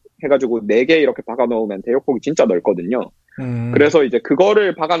해가지고 4개 이렇게 박아 넣으면 대역폭이 진짜 넓거든요. 그래서 이제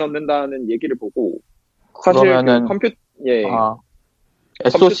그거를 박아 넣는다는 얘기를 보고 사실 그러면은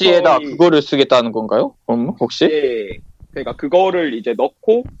SoC에다 그거를 쓰겠다는 건가요? 그럼 혹시? 예. 그러니까 그거를 이제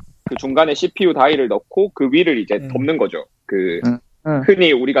넣고 그 중간에 CPU 다이를 넣고 그 위를 이제 덮는 거죠. 그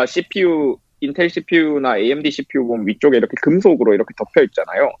흔히 우리가 CPU 인텔 CPU나 AMD CPU 보면 위쪽에 이렇게 금속으로 이렇게 덮여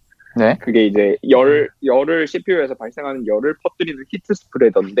있잖아요. 네. 그게 이제 열을 CPU에서 발생하는 열을 퍼뜨리는 히트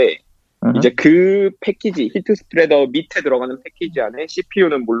스프레더인데 이제 그 패키지 히트 스프레더 밑에 들어가는 패키지 안에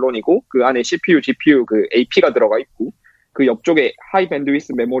CPU는 물론이고 그 안에 CPU, GPU 그 AP가 들어가 있고 그 옆쪽에 하이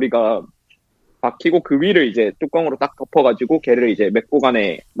밴드위스 메모리가 박히고 그 위를 이제 뚜껑으로 딱 덮어가지고 걔를 이제 맥북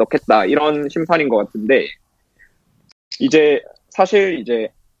안에 넣겠다 이런 심판인 것 같은데 이제 사실 이제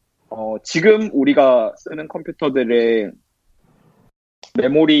지금 우리가 쓰는 컴퓨터들의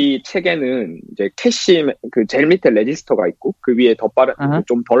메모리 체계는 이제 캐시 그 제일 밑에 레지스터가 있고 그 위에 더 빠른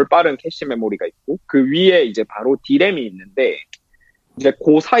좀 덜 빠른 캐시 메모리가 있고 그 위에 이제 바로 D램이 있는데 이제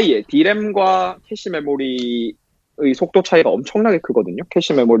그 사이에 D램과 캐시 메모리의 속도 차이가 엄청나게 크거든요.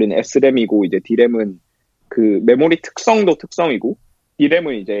 캐시 메모리는 SRAM이고 이제 D램은 그 메모리 특성도 특성이고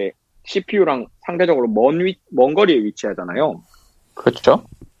D램은 이제 CPU랑 상대적으로 먼 거리에 위치하잖아요. 그렇죠.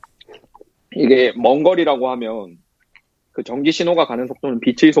 이게 먼 거리라고 하면 그 전기 신호가 가는 속도는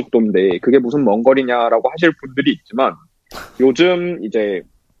빛의 속도인데 그게 무슨 먼 거리냐라고 하실 분들이 있지만 요즘 이제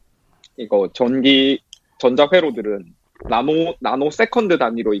이거 전자 회로들은 나노 세컨드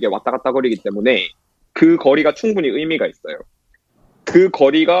단위로 이게 왔다 갔다 거리기 때문에 그 거리가 충분히 의미가 있어요. 그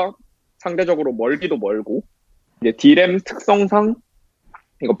거리가 상대적으로 멀기도 멀고 이제 D램 특성상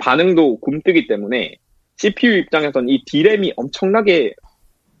이거 반응도 굼뜨기 때문에 CPU 입장에서는 이 D램이 엄청나게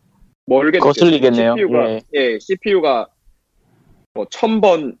멀게 거슬리겠네요. CPU가 뭐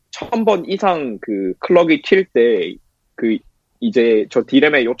 1000번 이상 그 클럭이 튈 때 그 이제 저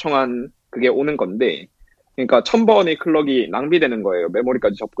D램에 요청한 그게 오는 건데 그러니까 1000번의 클럭이 낭비되는 거예요.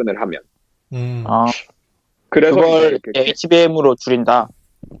 메모리까지 접근을 하면. 그래서 그걸 HBM으로 줄인다.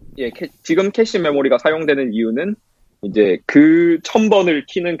 예, 지금 캐시 메모리가 사용되는 이유는 이제 그 1000번을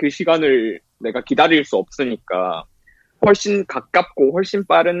키는 그 시간을 내가 기다릴 수 없으니까 훨씬 가깝고 훨씬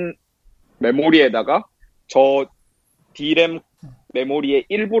빠른 메모리에다가 저 D램 메모리의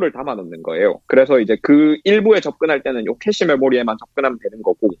일부를 담아 놓는 거예요. 그래서 이제 그 일부에 접근할 때는 요 캐시 메모리에만 접근하면 되는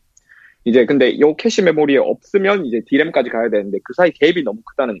거고, 이제 근데 요 캐시 메모리에 없으면 이제 D램까지 가야 되는데 그 사이 갭이 너무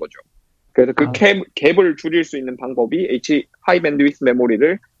크다는 거죠. 그래서 그 갭을 줄일 수 있는 방법이 하이 밴드위스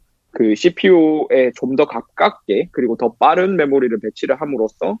메모리를 그 CPU에 좀 더 가깝게 그리고 더 빠른 메모리를 배치를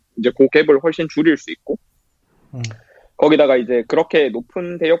함으로써 이제 그 갭을 훨씬 줄일 수 있고, 거기다가 이제 그렇게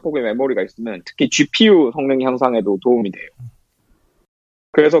높은 대역폭의 메모리가 있으면 특히 GPU 성능 향상에도 도움이 돼요.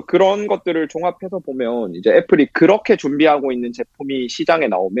 그래서 그런 것들을 종합해서 보면 이제 애플이 그렇게 준비하고 있는 제품이 시장에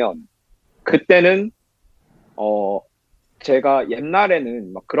나오면 그때는 제가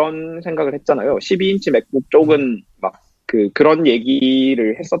옛날에는 막 그런 생각을 했잖아요. 12인치 맥북 쪽은 막 그런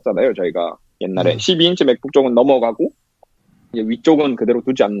얘기를 했었잖아요. 저희가 옛날에 12인치 맥북 쪽은 넘어가고 이제 위쪽은 그대로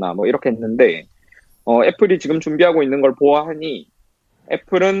두지 않나 뭐 이렇게 했는데, 애플이 지금 준비하고 있는 걸 보아하니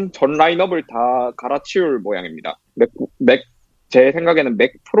애플은 전 라인업을 다 갈아치울 모양입니다. 제 생각에는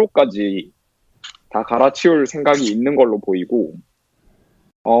맥 프로까지 다 갈아치울 생각이 있는 걸로 보이고,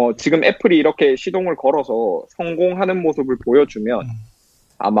 지금 애플이 이렇게 시동을 걸어서 성공하는 모습을 보여주면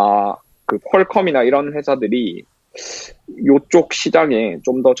아마 그 퀄컴이나 이런 회사들이 요쪽 시장에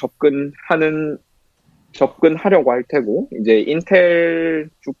좀 더 접근하려고 할 테고, 이제 인텔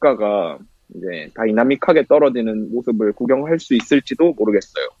주가가 이제 다이나믹하게 떨어지는 모습을 구경할 수 있을지도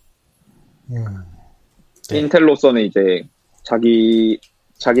모르겠어요. 네. 인텔로서는 이제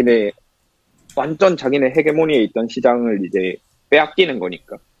완전 자기네 헤게모니에 있던 시장을 이제 빼앗기는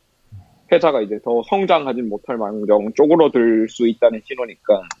거니까, 회사가 이제 더 성장하진 못할 망정 쪼그러들 수 있다는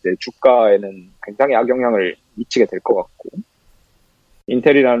신호니까 이제 주가에는 굉장히 악영향을 미치게 될 것 같고,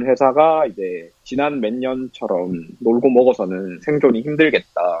 인텔이라는 회사가 이제 지난 몇 년처럼 놀고 먹어서는 생존이 힘들겠다라는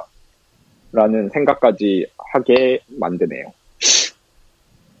생각까지 하게 만드네요.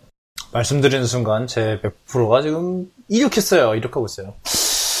 말씀드리는 순간 제 100%가 지금 이륙했어요. 이륙하고 있어요.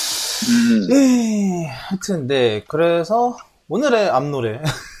 네, 하여튼 네, 그래서 오늘의 앞노래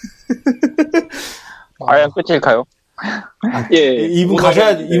아예 끝일까요? 예, 이분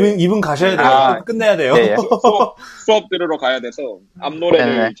가셔야 돼요. 끝내야 돼요. 네. 수업 들으러 가야 돼서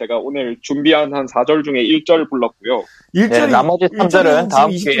앞노래를 네네. 제가 오늘 준비한 한 4절 중에 1절 불렀고요. 1절이, 네, 나머지 3절은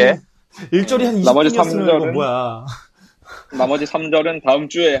다음 기회에. 1절이 한 20분이었으면 나머지 이거 3절은 뭐야. 나머지 3절은 다음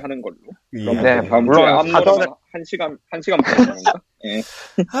주에 하는 걸로. 그럼 네, 다음 물론 주에 앞노래만 4절은 1시간 반인가? 예.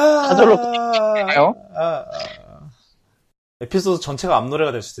 4절로 끝나요? 에피소드 전체가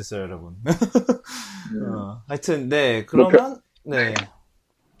앞노래가 될 수도 있어요, 여러분. 하여튼, 네, 그러면, 네.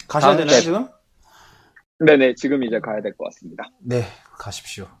 가셔야 되나요, 지금? 네네, 지금 이제 가야 될 것 같습니다. 네,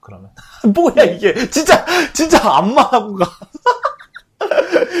 가십시오, 그러면. 뭐야, 이게. 진짜 안마하고 가.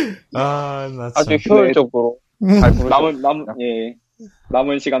 나 참. 아주 효율적으로 잘 부르셨습니다.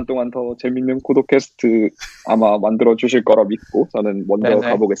 남은 시간 동안 더 재밌는 구독캐스트 아마 만들어 주실 거라 믿고 저는 먼저 네네.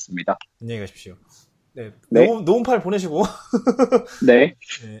 가보겠습니다. 안녕히 가십시오. 네. 네. 녹음 파일 보내시고. 네.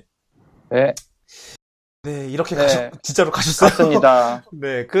 네. 네, 네, 이렇게 네. 진짜로 가셨어요. 갔습니다.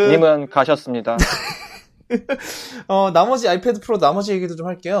 네, 님은 가셨습니다. 나머지 아이패드 프로 나머지 얘기도 좀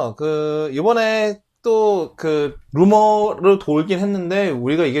할게요. 이번에 또 루머를 돌긴 했는데,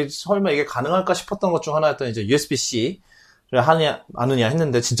 우리가 설마 이게 가능할까 싶었던 것 중 하나였던 이제 USB-C를 하느냐, 마느냐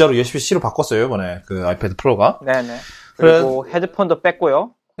했는데, 진짜로 USB-C로 바꿨어요, 이번에. 아이패드 프로가. 네네. 그리고 헤드폰도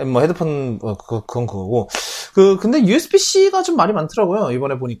뺐고요. 뭐 헤드폰, 그건 그거고. 근데 USB-C가 좀 말이 많더라고요,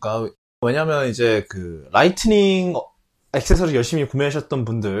 이번에 보니까. 왜냐면 이제 라이트닝 액세서리 열심히 구매하셨던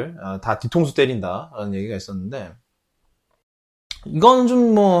분들, 다 뒤통수 때린다라는 얘기가 있었는데, 이건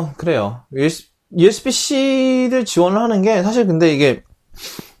좀 그래요. USB-C를 지원을 하는 게, 사실 근데 이게,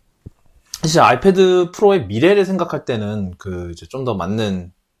 사실 아이패드 프로의 미래를 생각할 때는, 이제 좀 더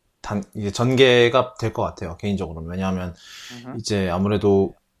맞는, 이게 전개가 될 것 같아요, 개인적으로는. 왜냐하면, 이제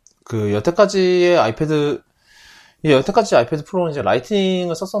아무래도, 여태까지 아이패드 프로는 이제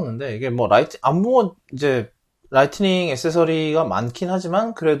라이트닝을 썼었는데, 이게 이제, 라이트닝 액세서리가 많긴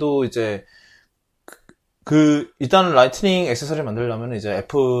하지만, 그래도 이제, 일단은 라이트닝 액세서리 만들려면 이제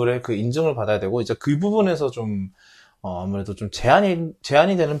애플의 인증을 받아야 되고, 이제 그 부분에서 좀, 아무래도 좀 제한이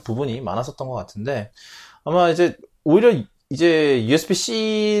되는 부분이 많았었던 것 같은데, 아마 이제, 오히려 이제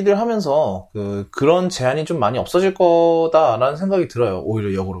USB-C를 하면서, 그런 제한이 좀 많이 없어질 거다라는 생각이 들어요.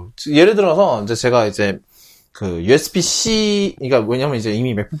 오히려 역으로. 예를 들어서, 이제 제가 이제, USB-C, 그러니까 왜냐면 이제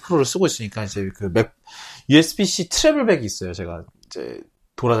이미 맥북 프로를 쓰고 있으니까, 이제 USB-C 트래블백이 있어요. 제가 이제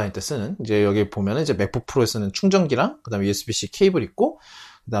돌아다닐 때 쓰는. 이제 여기 보면은 이제 맥북 프로에 쓰는 충전기랑, 그 다음에 USB-C 케이블 있고,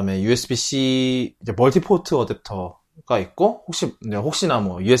 그 다음에 USB-C 이제 멀티포트 어댑터 가 있고, 혹시나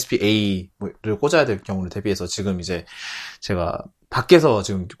뭐 USB-A를 꽂아야 될 경우를 대비해서 지금 이제 제가 밖에서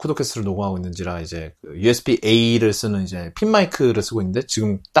지금 쿠도캐스트를 녹음하고 있는지라 이제 그 USB-A를 쓰는 이제 핀 마이크를 쓰고 있는데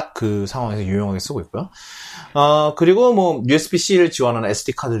지금 딱 그 상황에서 유용하게 쓰고 있고요. 그리고 뭐 USB-C를 지원하는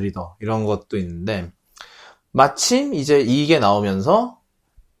SD 카드 리더 이런 것도 있는데 마침 이제 이게 나오면서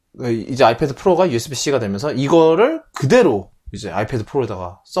이제 아이패드 프로가 USB-C가 되면서 이거를 그대로 이제 아이패드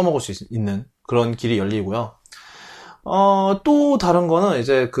프로에다가 써먹을 수 있는 그런 길이 열리고요. 또 다른 거는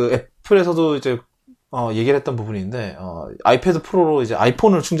이제 그 애플에서도 이제 얘기를 했던 부분인데, 아이패드 프로로 이제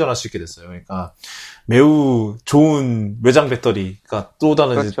아이폰을 충전할 수 있게 됐어요. 그러니까 매우 좋은 외장 배터리가 또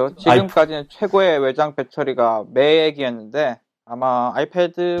다른 그렇죠. 지금까지는 최고의 외장 배터리가 맥이었는데 아마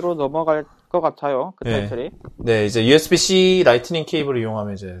아이패드로 넘어갈 것 같아요. 그 네. 배터리. 네, 이제 USB-C 라이트닝 케이블을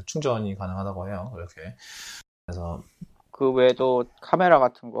이용하면 이제 충전이 가능하다고 해요. 이렇게. 그래서 그 외에도 카메라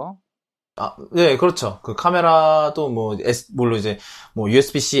같은 거. 네, 그렇죠. 그 카메라도 물론 이제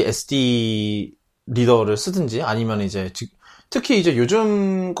USB-C SD 리더를 쓰든지 아니면 이제 특히 이제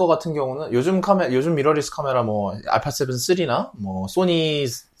요즘 거 같은 경우는 요즘 미러리스 카메라 알파7 3나 소니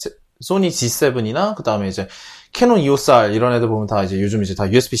G7이나 그다음에 이제 캐논 EOS R 이런 애들 보면 다 이제 요즘 이제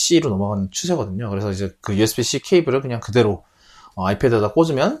다 USB-C로 넘어가는 추세거든요. 그래서 이제 그 USB-C 케이블을 그냥 그대로 아이패드에다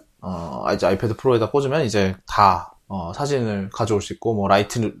꽂으면 이제 아이패드 프로에다 꽂으면 이제 다 사진을 가져올 수 있고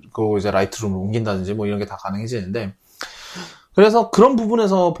이제 라이트룸으로 옮긴다든지 이런 게 다 가능해지는데, 그래서 그런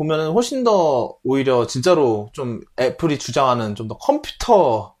부분에서 보면은 훨씬 더 오히려 진짜로 좀 애플이 주장하는 좀 더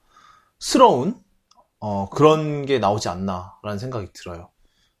컴퓨터스러운 그런 게 나오지 않나라는 생각이 들어요.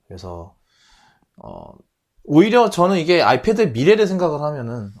 그래서 오히려 저는 이게 아이패드의 미래를 생각을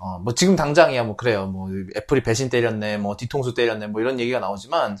하면은 지금 당장이야 그래요. 애플이 배신 때렸네, 뒤통수 때렸네, 이런 얘기가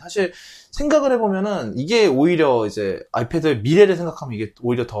나오지만 사실 생각을 해보면은 이게 오히려 이제 아이패드의 미래를 생각하면 이게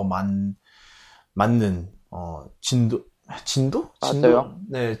오히려 더 맞는 진도? 맞아요.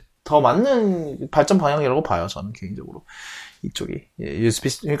 네, 더 맞는 발전 방향이라고 봐요. 저는 개인적으로 이쪽이.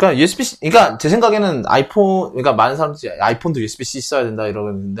 그러니까 제 생각에는 그러니까 많은 사람들이 아이폰도 USB-C 써야 된다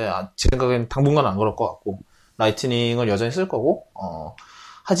이러는데 제 생각에는 당분간 안 그럴 것 같고 라이트닝을 여전히 쓸 거고.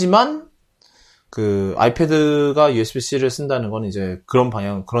 하지만 그 아이패드가 USB-C를 쓴다는 건 이제 그런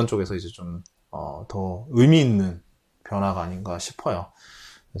쪽에서 이제 좀 더 의미 있는 변화가 아닌가 싶어요.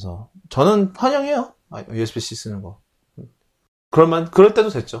 그래서 저는 환영해요. USB-C 쓰는 거. 그럴 때도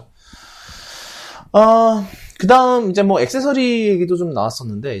됐죠. 그 다음, 이제 액세서리 얘기도 좀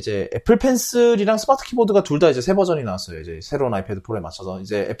나왔었는데, 이제 애플 펜슬이랑 스마트 키보드가 둘 다 이제 새 버전이 나왔어요. 이제 새로운 아이패드 프로에 맞춰서.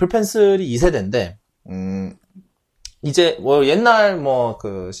 이제 애플 펜슬이 2세대인데, 이제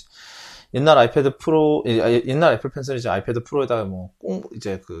옛날 아이패드 프로, 옛날 애플 펜슬이 이제 아이패드 프로에다가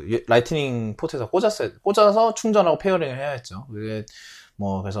이제 라이트닝 포트에서 꽂아서 충전하고 페어링을 해야 했죠. 그게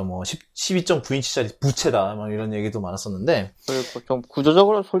그래서 12.9인치짜리 부채다, 이런 얘기도 많았었는데. 그리고 좀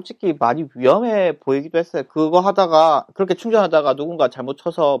구조적으로 솔직히 많이 위험해 보이기도 했어요. 그거 하다가, 그렇게 충전하다가 누군가 잘못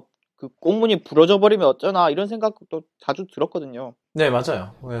쳐서 그 꽁무니 부러져 버리면 어쩌나, 이런 생각도 자주 들었거든요. 네,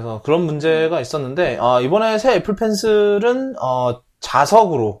 맞아요. 그래서 그런 문제가 있었는데, 이번에 새 애플 펜슬은,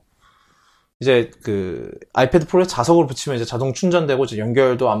 자석으로, 이제 아이패드 프로에 자석을 붙이면 이제 자동 충전되고, 이제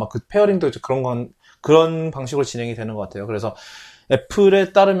연결도 아마 페어링도 이제 그런 방식으로 진행이 되는 것 같아요. 그래서,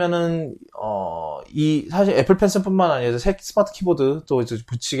 애플에 따르면은 사실 애플 펜슬뿐만 아니라 새 스마트 키보드도 이제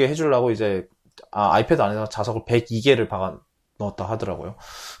붙이게 해주려고 이제 아이패드 안에다가 자석을 102개를 박아 넣었다 하더라고요.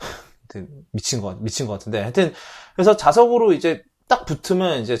 미친 것 같은데 하여튼 그래서 자석으로 이제 딱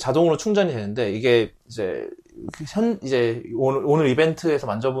붙으면 이제 자동으로 충전이 되는데, 이게 이제 오늘 이벤트에서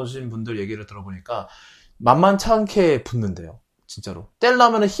만져보신 분들 얘기를 들어보니까 만만치 않게 붙는데요. 진짜로.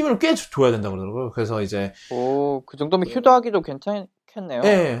 떼려면 힘을 꽤 줘야 된다고 그러더라고요. 그래서 이제. 그 정도면 휴대하기도 괜찮겠네요.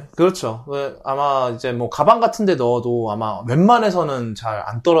 네, 그렇죠. 아마 이제 가방 같은 데 넣어도 아마 웬만해서는 잘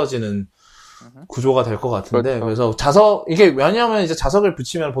안 떨어지는 구조가 될 것 같은데. 그렇죠. 그래서 이게 왜냐면 이제 자석을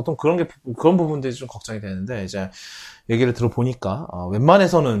붙이면 보통 그런 부분들이 좀 걱정이 되는데, 이제 얘기를 들어보니까,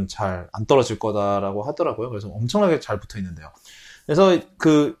 웬만해서는 잘 안 떨어질 거다라고 하더라고요. 그래서 엄청나게 잘 붙어 있는데요. 그래서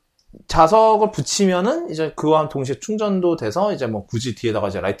자석을 붙이면은 이제 그와 동시에 충전도 돼서 이제 굳이 뒤에다가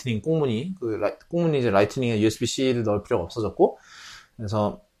이제 라이트닝 꽁무니 이제 라이트닝에 USB-C를 넣을 필요가 없어졌고,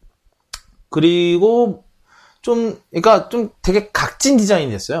 그래서 그리고 그러니까 좀 되게 각진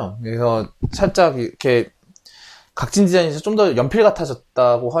디자인이 됐어요. 그래서 살짝 이렇게 각진 디자인에서 좀 더 연필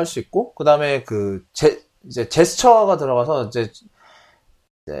같아졌다고 할 수 있고, 그 다음에 이제 제스처가 들어가서 이제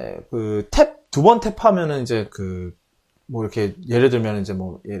두 번 탭하면은 이제 이렇게, 예를 들면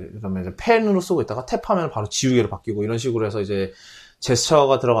예를 들면 이제 펜으로 쓰고 있다가 탭하면 바로 지우개로 바뀌고 이런 식으로 해서 이제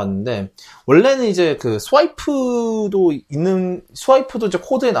제스처가 들어갔는데, 원래는 이제 스와이프도 이제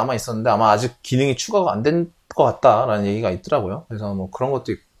코드에 남아 있었는데 아마 아직 기능이 추가가 안 것 같다라는 얘기가 있더라고요. 그래서 뭐 그런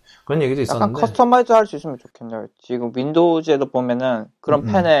것도 그런 얘기도 있었는데. 약간 커스터마이즈 할 수 있으면 좋겠네요. 지금 윈도우즈에도 보면은 그런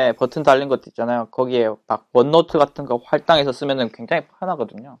펜에 버튼 달린 것도 있잖아요. 거기에 막 원노트 같은 거 할당해서 쓰면은 굉장히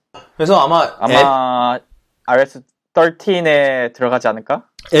편하거든요. 그래서 아마 RS13에 들어가지 않을까?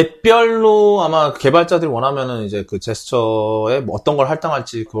 앱별로 아마 개발자들이 원하면은 이제 그 제스처에 뭐 어떤 걸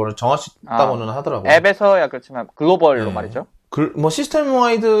할당할지 그거를 정할 수 있다고는 하더라고요. 앱에서야 그렇지만 글로벌로 네. 말이죠. 뭐 시스템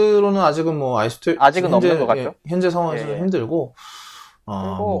와이드로는 아직은 뭐 아직은 없는 것 같죠. 현재 상황에서는 힘들고.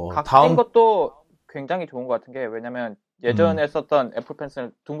 그리고 뭐 각진 것도 굉장히 좋은 것 같은 게 왜냐면 예전에 썼던 애플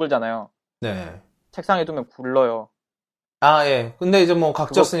펜슬 둥글잖아요. 네. 책상에 두면 굴러요. 예. 근데 이제 뭐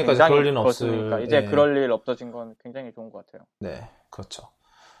각졌으니까 이제 그럴 일은 없으니까. 이제 그럴 일 없어진 건 굉장히 좋은 것 같아요. 네, 그렇죠.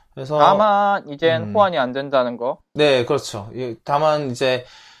 그래서 다만 이젠 호환이 안 된다는 거. 네, 그렇죠. 다만 이제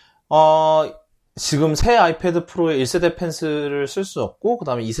지금 새 아이패드 프로의 1세대 펜슬을 쓸 수 없고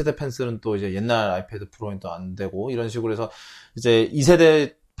그다음에 2세대 펜슬은 또 이제 옛날 아이패드 프로엔 또 안 되고 이런 식으로 해서 이제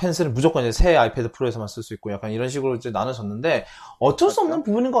 2세대 펜슬은 무조건 이제 새 아이패드 프로에서만 쓸 수 있고 약간 이런 식으로 이제 나눠졌는데 어쩔 수 없는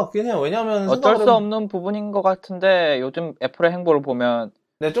부분인 것 같긴 해요. 왜냐하면 어쩔 수 없는 부분인 것 같은데 요즘 애플의 행보를 보면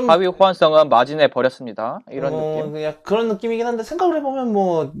네, 좀 하위 호환성은 마진해 버렸습니다. 이런 느낌. 그냥 그런 느낌이긴 한데 생각을 해보면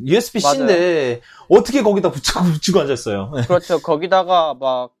뭐 USB-C인데 어떻게 거기다 붙이고 앉았어요. 그렇죠. 거기다가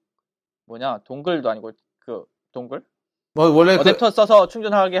막 동글도 아니고 그 동글? 원래 어댑터 써서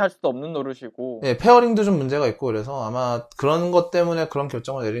충전하게 할 수도 없는 노릇이고. 네, 페어링도 좀 문제가 있고 그래서 아마 그런 것 때문에 그런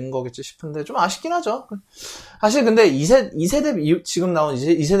결정을 내린 거겠지 싶은데 좀 아쉽긴 하죠. 사실 근데 2세대 지금 나온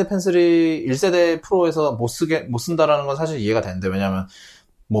 2세대 펜슬이 1세대 프로에서 못 쓴다라는 건 사실 이해가 되는데 왜냐면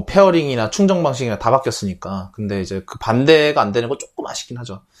뭐 페어링이나 충전 방식이나 다 바뀌었으니까. 근데 이제 그 반대가 안 되는 거 조금 아쉽긴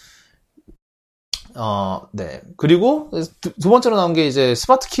하죠. 네. 그리고 두 번째로 나온 게 이제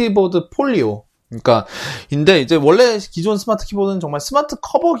스마트 키보드 폴리오. 그러니까 근데 이제 원래 기존 스마트 키보드는 정말 스마트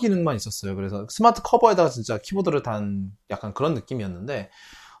커버 기능만 있었어요. 그래서 스마트 커버에다가 진짜 키보드를 단 약간 그런 느낌이었는데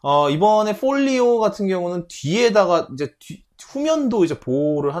이번에 폴리오 같은 경우는 뒤에다가 이제 후면도 이제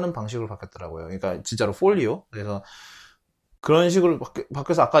보호를 하는 방식으로 바뀌었더라고요. 그러니까 진짜로 폴리오. 그래서 그런 식으로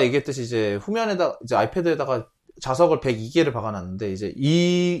바뀌어서 아까 얘기했듯이 이제 후면에다 이제 아이패드에다가 자석을 102개를 박아놨는데 이제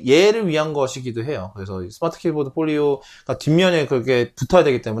얘를 위한 것이기도 해요. 그래서 스마트 키보드 폴리오가 뒷면에 그게 붙어야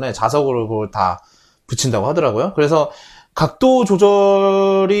되기 때문에 자석으로 그걸 다 붙인다고 하더라고요. 그래서 각도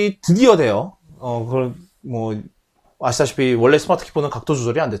조절이 드디어 돼요. 그걸 뭐 아시다시피 원래 스마트 키보드는 각도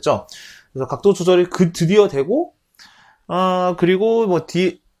조절이 안 됐죠. 그래서 각도 조절이 드디어 되고 그리고 뭐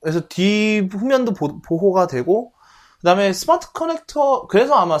그래서 후면도 보호가 되고 그다음에 스마트 커넥터,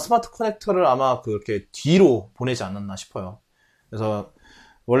 그래서 아마 스마트 커넥터를 아마 그렇게 뒤로 보내지 않았나 싶어요. 그래서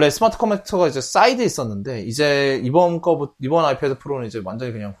원래 스마트 커넥터가 이제 사이드에 있었는데 이제 이번 아이패드 프로는 이제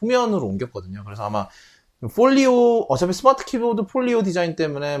완전히 그냥 후면으로 옮겼거든요. 그래서 아마 폴리오, 어차피 스마트 키보드 폴리오 디자인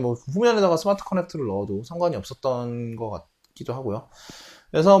때문에 뭐 후면에다가 스마트 커넥터를 넣어도 상관이 없었던 것 같기도 하고요.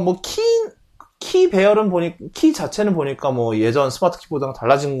 그래서 뭐 키 자체는 보니까 뭐 예전 스마트 키보드랑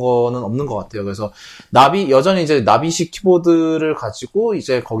달라진 거는 없는 것 같아요. 그래서 여전히 이제 나비식 키보드를 가지고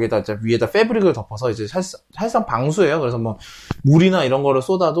이제 거기에다 이제 위에다 패브릭을 덮어서 이제 사실상 방수예요. 그래서 뭐 물이나 이런 거를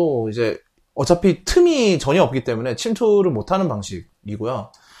쏟아도 이제 어차피 틈이 전혀 없기 때문에 침투를 못하는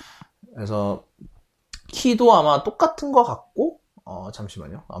방식이고요. 그래서 키도 아마 똑같은 것 같고,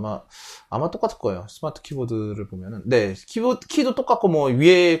 잠시만요. 아마 똑같을 거예요. 스마트 키보드를 보면은. 네, 키도 똑같고, 뭐,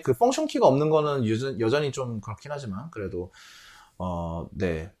 위에 그 펑션 키가 없는 거는 여전히 좀 그렇긴 하지만, 그래도,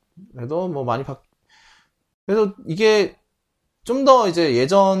 네. 그래도 뭐 많이 그래서 이게 좀 더 이제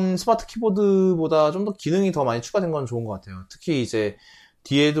예전 스마트 키보드보다 좀 더 기능이 더 많이 추가된 건 좋은 것 같아요. 특히 이제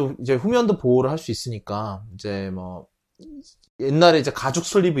뒤에도 이제 후면도 보호를 할 수 있으니까, 이제 뭐, 옛날에 이제 가죽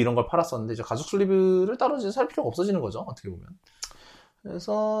슬리브 이런 걸 팔았었는데, 이제 가죽 슬리브를 따로 이제 살 필요가 없어지는 거죠. 어떻게 보면.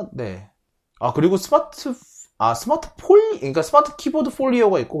 그래서, 네. 그리고 그러니까 스마트 키보드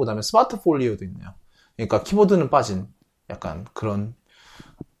폴리오가 있고, 그 다음에 스마트 폴리오도 있네요. 그러니까 키보드는 빠진 약간 그런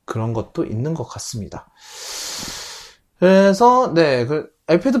것도 있는 것 같습니다. 그래서, 네.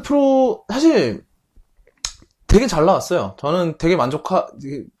 아이패드 프로, 사실 되게 잘 나왔어요. 저는 되게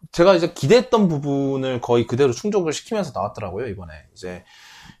제가 이제 기대했던 부분을 거의 그대로 충족을 시키면서 나왔더라고요, 이번에. 이제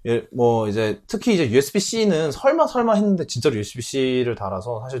특히 이제 USB-C는 설마 했는데 진짜로 USB-C를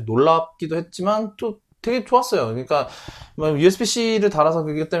달아서 사실 놀랍기도 했지만 또 되게 좋았어요. 그러니까 USB-C를 달아서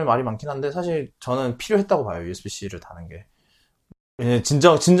그것 때문에 말이 많긴 한데 사실 저는 필요했다고 봐요, USB-C를 다는 게.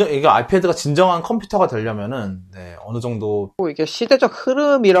 이게 아이패드가 진정한 컴퓨터가 되려면은, 네, 어느 정도. 이게 시대적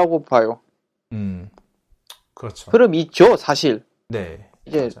흐름이라고 봐요. 그렇죠. 흐름이죠, 사실. 네.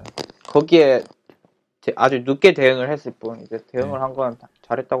 이제 맞아요. 거기에 아주 늦게 대응을 했을 뿐, 이제 대응을 한 건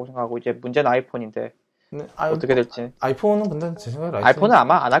잘했다고 생각하고, 이제 문제는 아이폰인데, 네, 어떻게 될지. 아이폰은 근데 제 생각에 라이트닝. 아이폰은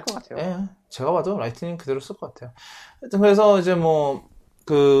아마 안 할 것 같아요. 예, 제가 봐도 라이트닝 그대로 쓸 것 같아요. 하여튼 그래서 이제 뭐,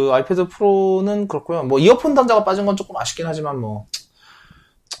 그 아이패드 프로는 그렇고요. 뭐 이어폰 단자가 빠진 건 조금 아쉽긴 하지만 뭐,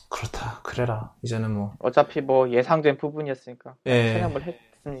 그렇다, 그래라. 이제는 뭐. 어차피 뭐 예상된 부분이었으니까. 예. 체념을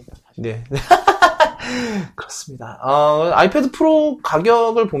했습니다. 사실. 네. 그렇습니다. 아이패드 프로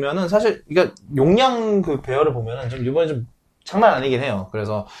가격을 보면은 사실, 이게 용량 그 배열을 보면은 좀 이번에 좀 장난 아니긴 해요.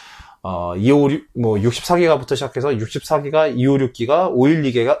 그래서, 256, 뭐, 64기가부터 시작해서 64기가, 256기가,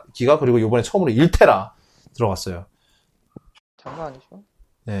 512기가, 그리고 이번에 처음으로 1테라 들어갔어요. 장난 아니죠?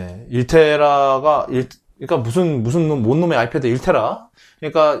 네. 1테라가, 그러니까 무슨 뭔 놈의 아이패드 1테라?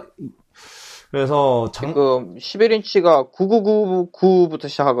 그러니까, 그래서 지금 11인치가 9999부터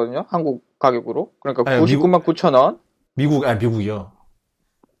시작하거든요. 한국 가격으로. 그러니까 99만 9천 원. 미국이요.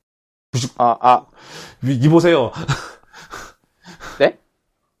 아. 보세요. 네?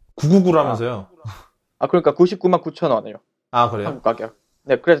 999라면서요. 그러니까 99만 9천 원이에요. 아, 그래요? 한국 가격.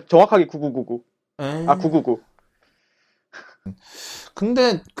 네, 그래서 정확하게 9999. 999.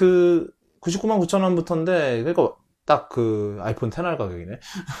 근데 99만 9천 원부터인데, 그러니까 딱 그 아이폰 10R 가격이네.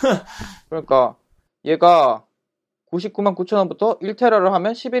 그러니까 얘가 99만 9천 원부터 1테라를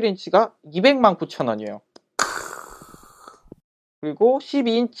하면 11인치가 200만 9천 원이에요. 그리고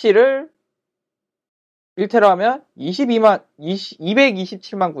 12인치를 1테라 하면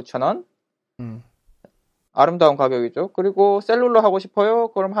 227만 9천 원. 아름다운 가격이죠. 그리고 셀룰러 하고 싶어요?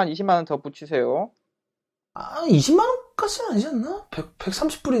 그럼 한 20만 원 더 붙이세요. 20만 원까지는 아니지 않나?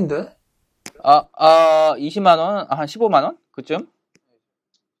 130불인데? 20만 원? 한 15만 원? 그쯤?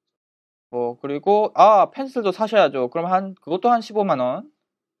 그리고 펜슬도 사셔야죠. 그럼 그것도 한 15만 원.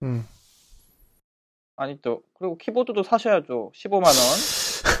 아니 또 그리고 키보드도 사셔야죠. 15만 원.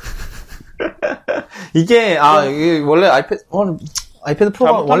 이게 원래 아이패드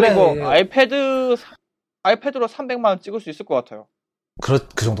프로가 원래 아이패드로 300만 원 찍을 수 있을 것 같아요. 그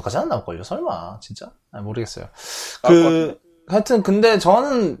정도까지는 안 나올걸요? 설마 진짜? 모르겠어요. 하여튼 근데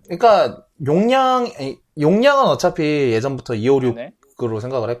저는 그러니까 용량은 어차피 예전부터 256으로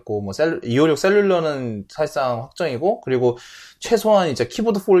생각을 했고, 뭐 256 셀룰러는 사실상 확정이고, 그리고 최소한 이제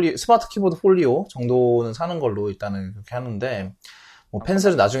스마트 키보드 폴리오 정도는 사는 걸로 일단은 그렇게 하는데, 뭐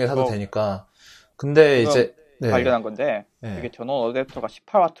펜슬은 나중에 사도 되니까. 근데 이제 관련한 건데 이게 전원 어댑터가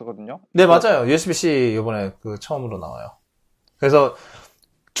 18W거든요. 네, 맞아요. USB-C 이번에 처음으로 나와요. 그래서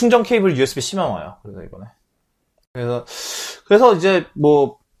충전 케이블 USB-C만 와요. 그래서 이번에. 그래서 이제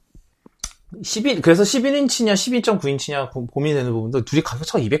뭐 그래서 11인치냐 12.9인치냐 고민되는 부분도 둘이 가격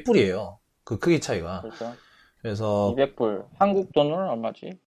차가 200불이에요. 그 크기 차이가. 그렇죠. 그래서 200불. 한국 돈으로는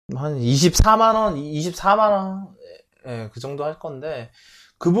얼마지? 한 24만 원. 예, 그 정도 할 건데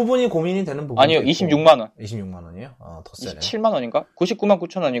그 부분이 고민이 되는 부분. 아니요, 26만 원. 26만 원이요? 더 세네. 27만 원인가? 99만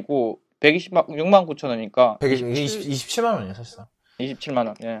 9천 원이고 126만 9천 원이니까 27만 원이에요, 사실상. 27만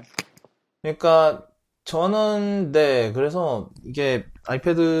원. 예. 그러니까 저는 그래서 이게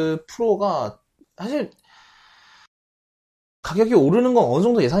아이패드 프로가 사실 가격이 오르는 건 어느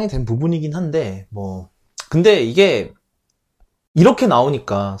정도 예상이 된 부분이긴 한데 근데 이게 이렇게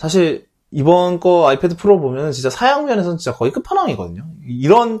나오니까 사실 이번 거 아이패드 프로 보면 진짜 사양 면에서는 진짜 거의 끝판왕이거든요.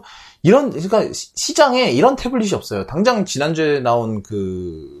 그러니까 시장에 이런 태블릿이 없어요. 당장 지난주에 나온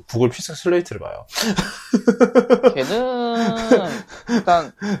그 구글 픽셀 슬레이트를 봐요. 걔는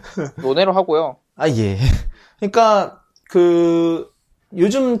일단 논외로 하고요. 예. 그러니까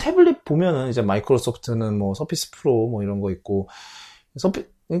요즘 태블릿 보면은 이제 마이크로소프트는 뭐 서피스 프로 뭐 이런 거 있고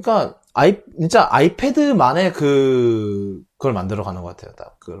그러니까 진짜 아이패드만의 그걸 만들어 가는 것 같아요.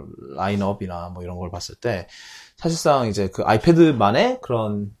 딱 그 라인업이나 뭐 이런 걸 봤을 때 사실상 이제 그 아이패드만의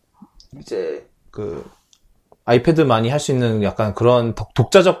그런 이제 아이패드만이 할 수 있는 약간 그런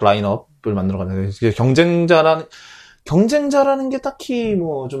독자적 라인업을 만들어 가는 이게 경쟁자라는 게 딱히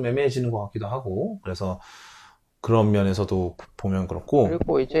뭐 좀 애매해지는 것 같기도 하고 그래서 그런 면에서도 보면 그렇고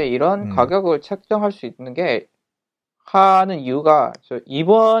그리고 이제 이런 가격을 책정할 수 있는 게 하는 이유가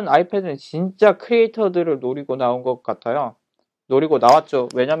이번 아이패드는 진짜 크리에이터들을 노리고 나온 것 같아요. 노리고 나왔죠.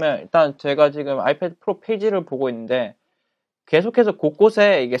 왜냐면 일단 제가 지금 아이패드 프로 페이지를 보고 있는데 계속해서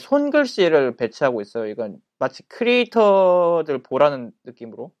곳곳에 이게 손글씨를 배치하고 있어요. 이건 마치 크리에이터들 보라는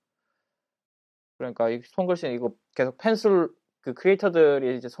느낌으로. 그러니까 이 손글씨 이거 계속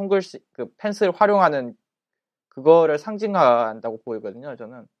크리에이터들이 이제 손글씨 펜슬 활용하는 그거를 상징한다고 보이거든요.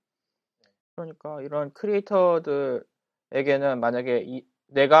 저는. 그러니까 이런 크리에이터들에게는 만약에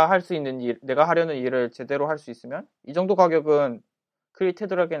내가 할 수 있는 일, 내가 하려는 일을 제대로 할 수 있으면 이 정도 가격은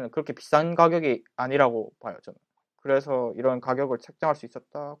크리에이터들에게는 그렇게 비싼 가격이 아니라고 봐요. 저는. 그래서 이런 가격을 책정할 수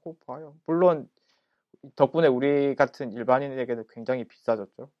있었다고 봐요. 물론 덕분에 우리 같은 일반인에게는 굉장히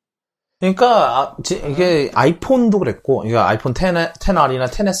비싸졌죠. 그러니까 이게 아이폰도 그랬고, 이게 아이폰 10R이나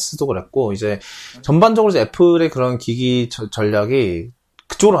 10S도 그랬고, 이제 전반적으로 이제 애플의 그런 기기 전략이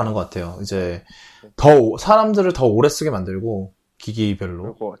그쪽으로 가는 것 같아요. 이제 사람들을 더 오래 쓰게 만들고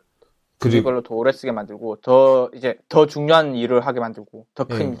기기별로. 기기별로 더 오래 쓰게 만들고 더 중요한 일을 하게 만들고 더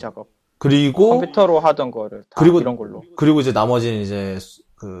큰 작업. 그리고 컴퓨터로 하던 거를 다 그리고 이런 걸로. 그리고 이제 나머지는 이제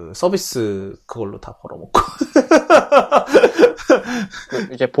그 서비스 그걸로 다 벌어먹고.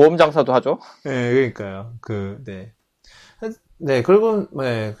 이제 보험 장사도 하죠. 네, 그러니까요. 네. 네, 그리고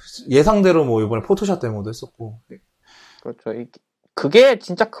예상대로 뭐 이번에 포토샵 데모도 했었고. 네. 그렇죠. 그게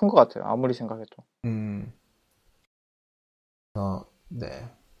진짜 큰 것 같아요. 아무리 생각해도. 네.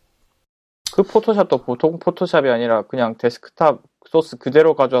 그 포토샵도 보통 포토샵이 아니라 그냥 데스크탑 소스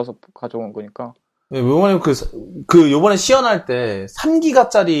그대로 가져온 거니까. 네, 요번에 요번에 시연할 때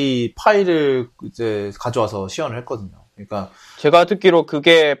 3기가짜리 파일을 이제 가져와서 시연을 했거든요. 그러니까. 제가 듣기로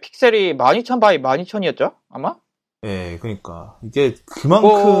그게 픽셀이 12000 by 12000이었죠? 아마? 네, 그러니까. 이게 그만큼.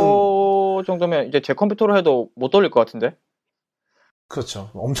 그 정도면 이제 제 컴퓨터로 해도 못 돌릴 것 같은데? 그렇죠.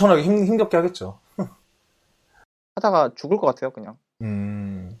 엄청나게 힘겹게 하겠죠. 하다가 죽을 것 같아요, 그냥.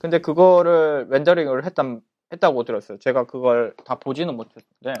 근데 그거를 렌더링을 했다고 들었어요. 제가 그걸 다 보지는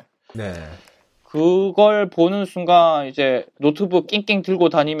못했는데. 네. 그걸 보는 순간 이제 노트북 낑낑 들고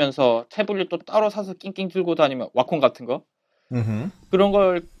다니면서 태블릿도 따로 사서 낑낑 들고 다니면 와콘 같은 거 그런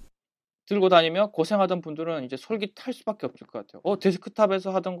걸 들고 다니며 고생하던 분들은 이제 솔깃할 수밖에 없을 것 같아요.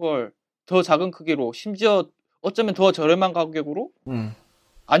 데스크탑에서 하던 걸 더 작은 크기로 심지어 어쩌면 더 저렴한 가격으로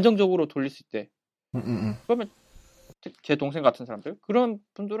안정적으로 돌릴 수 있대. 그러면 제 동생 같은 사람들 그런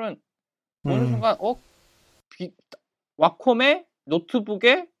분들은 어느 순간 와콤의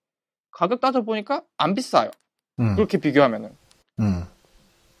노트북에 가격 따져보니까 안 비싸요. 그렇게 비교하면은.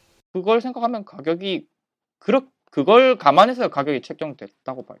 그걸 생각하면 가격이 그걸 감안해서 가격이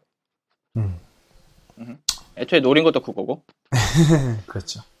책정됐다고 봐요. 애초에 노린 것도 그거고.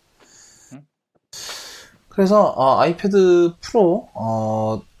 그렇죠. 그래서 아이패드 프로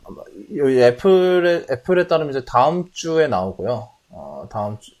애플에 따르면 이제 다음 주에 나오고요.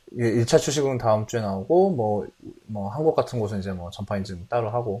 다음 주 1차 출시은 다음 주에 나오고 뭐 한국 같은 곳은 이제 뭐 전파 인증 따로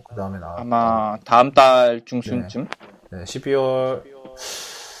하고 그 다음에 아마 다음 달 중순쯤. 네, 11월에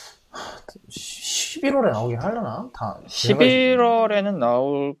나오긴 하려나? 11월에는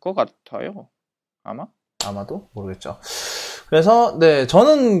나올 것 같아요. 아마도 모르겠죠. 그래서 네,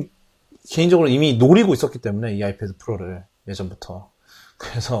 저는 개인적으로 이미 노리고 있었기 때문에 이 아이패드 프로를 예전부터.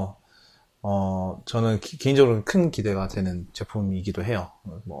 그래서 저는 개인적으로 큰 기대가 되는 제품이기도 해요.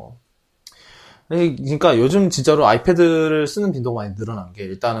 그러니까 요즘 진짜로 아이패드를 쓰는 빈도가 많이 늘어난 게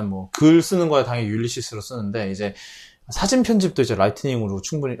일단은 글 쓰는 거야 당연히 율리시스로 쓰는데 이제 사진 편집도 이제 라이트룸으로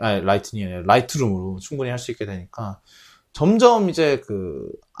충분히 할 수 있게 되니까 점점 이제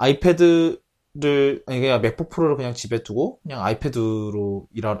아이패드를 그냥 맥북 프로를 그냥 집에 두고 그냥 아이패드로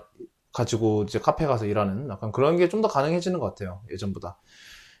가지고 이제 카페 가서 일하는 약간 그런 게 좀 더 가능해지는 것 같아요. 예전보다.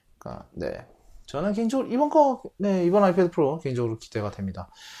 그러니까 네. 저는 개인적으로 이번 아이패드 프로 개인적으로 기대가 됩니다.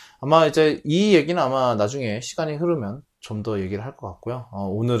 아마 이제 이 얘기는 아마 나중에 시간이 흐르면 좀 더 얘기를 할 것 같고요.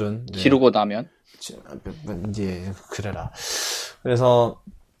 오늘은 지르고 나면 이제 그래라. 그래서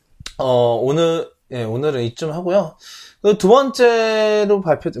오늘은 이쯤 하고요. 두 번째로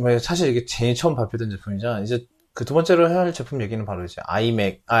사실 이게 제일 처음 발표된 제품이죠. 이제 그 두 번째로 할 제품 얘기는 바로 이제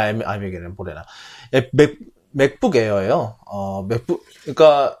아이맥이라는 뭐래나 맥북 에어예요.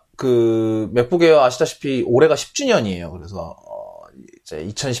 그러니까 맥북 에어 아시다시피 올해가 10주년이에요. 그래서 이제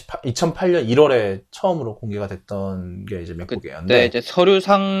 2008년 1월에 처음으로 공개가 됐던 게 이제 맥북 에어인데. 네, 이제 서류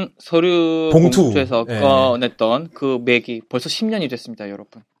봉투에서 꺼냈던 그 맥이 벌써 10년이 됐습니다,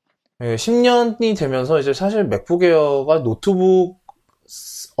 여러분. 네, 10년이 되면서 이제 사실 맥북 에어가 노트북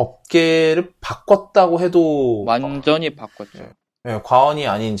업계를 바꿨다고 해도 완전히 바꿨죠. 네, 과언이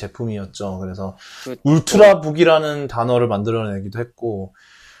아닌 제품이었죠. 그래서 울트라북이라는 단어를 만들어내기도 했고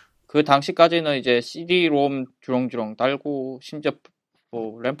그 당시까지는 이제 CD-롬 주렁주렁 달고 심지어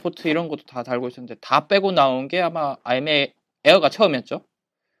램포트 이런 것도 다 달고 있었는데 다 빼고 나온 게 아마 아이맥 에어가 처음이었죠.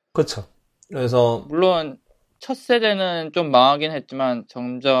 그렇죠. 그래서 물론 첫 세대는 좀 망하긴 했지만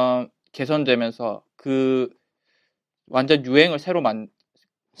점점 개선되면서 완전 유행을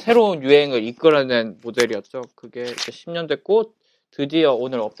새로운 유행을 이끌어낸 모델이었죠. 그게 이제 10년 됐고 드디어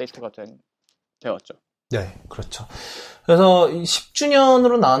오늘 업데이트가 되었죠. 네, 그렇죠. 그래서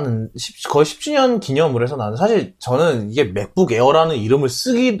 10주년으로 거의 10주년 기념을 해서 사실 저는 이게 맥북 에어라는 이름을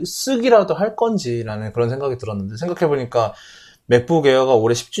쓰기라도 할 건지라는 그런 생각이 들었는데 생각해보니까 맥북 에어가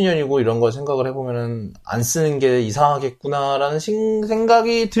올해 10주년이고 이런 걸 생각을 해보면은 안 쓰는 게 이상하겠구나라는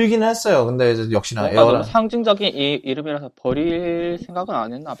생각이 들기는 했어요. 근데 이제 역시나 에어라 상징적인 이름이라서 버릴 생각은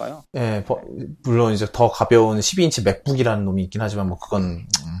안 했나 봐요. 예, 물론 이제 더 가벼운 12인치 맥북이라는 놈이 있긴 하지만 뭐 그건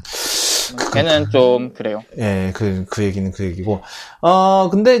걔는 좀 그래요. 예, 그 얘기는 그 얘기고.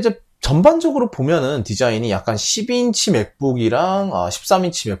 근데 이제 전반적으로 보면은 디자인이 약간 12인치 맥북이랑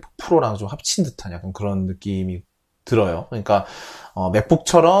 13인치 맥북 프로랑 좀 합친 듯한 약간 그런 느낌이 들어요. 그러니까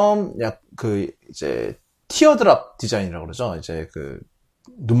맥북처럼 이제 티어드랍 디자인이라고 그러죠. 이제 그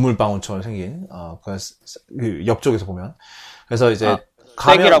눈물 방울처럼 생긴 그 옆쪽에서 보면. 그래서 이제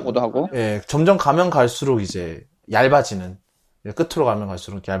색이라고도 하고. 예, 점점 가면 갈수록 이제 얇아지는, 끝으로 가면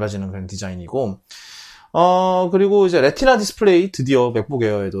갈수록 얇아지는 그런 디자인이고. 그리고 이제 레티나 디스플레이, 드디어 맥북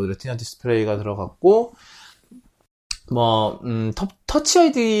에어에도 레티나 디스플레이가 들어갔고, 터치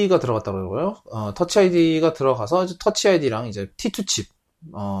아이디가 들어갔다고요. 터치 아이디가 들어가서 이제 터치 아이디랑 이제 T2 칩.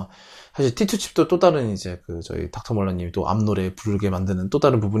 사실 T2 칩도 또 다른 이제 저희 닥터 몰라님이 또 앞노래 부르게 만드는 또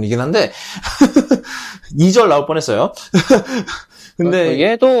다른 부분이긴 한데, 2절 나올 뻔했어요. 근데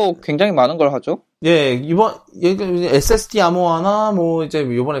얘도 굉장히 많은 걸 하죠. 예, 얘가 SSD 암호화나, 이제,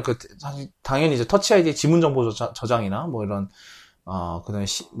 요번에 당연히 이제 터치 아이디 지문 정보 저장이나, 이런, 그 다음에,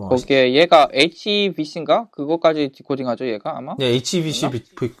 거기에 얘가 HEVC인가? 그거까지 디코딩 하죠, 얘가 아마? 네, HEVC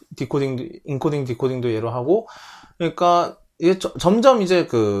인코딩, 디코딩도 얘로 하고, 그러니까, 이게 점점 이제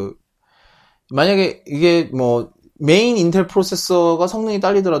만약에 이게 메인 인텔 프로세서가 성능이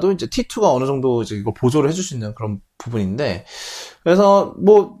딸리더라도 이제 T2가 어느 정도 이제 이걸 보조를 해줄 수 있는 그런 부분인데, 그래서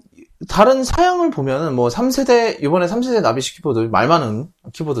다른 사양을 보면은 3세대, 이번에 3세대 나비시 키보드, 말 많은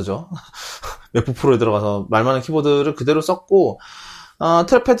키보드죠. 맥북 프로에 들어가서 말 많은 키보드를 그대로 썼고,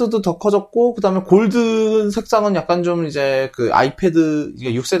 트랙패드도 더 커졌고, 그 다음에 골드 색상은 약간 좀 이제 아이패드,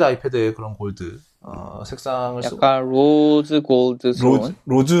 이게 6세대 아이패드의 그런 골드, 색상을 쓰고. 약간 로즈 골드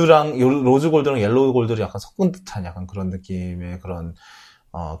로즈 골드랑 옐로우 골드를 약간 섞은 듯한 약간 그런 느낌의 그런,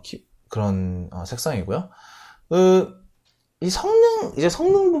 색상이고요. 이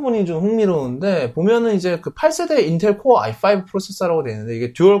성능 부분이 좀 흥미로운데, 보면은 이제 8세대 인텔 코어 i5 프로세서라고 되어 있는데,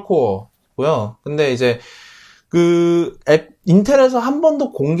 이게 듀얼 코어고요. 근데 이제, 인텔에서 한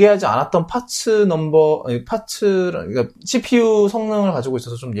번도 공개하지 않았던 그러니까 CPU 성능을 가지고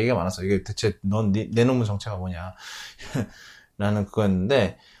있어서 좀 얘기가 많았어요. 이게 대체 내 놈의 정체가 뭐냐. 라는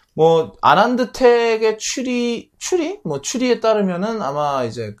그거였는데, 아난드텍의 추리에 따르면은 아마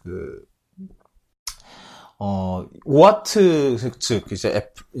이제 5W, 즉,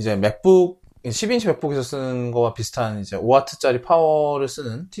 이제 맥북, 12인치 맥북에서 쓰는 거와 비슷한 이제 5W짜리 파워를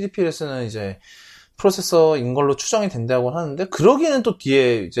쓰는, TDP를 쓰는 이제 프로세서인 걸로 추정이 된다고 하는데, 그러기에는 또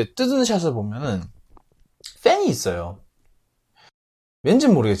뒤에 이제 뜯은 샷을 보면은, 팬이 있어요.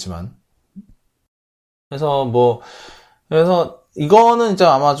 왠진 모르겠지만. 그래서 이거는 이제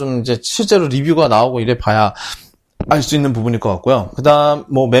아마 좀 이제 실제로 리뷰가 나오고 이래 봐야, 알 수 있는 부분일 것 같고요. 그 다음,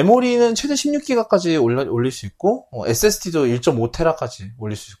 메모리는 최대 16기가까지 올릴 수 있고, SSD도 1.5테라까지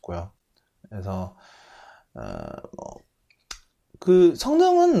올릴 수 있고요. 그래서,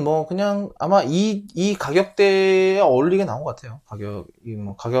 성능은 그냥 아마 이 가격대에 어울리게 나온 것 같아요.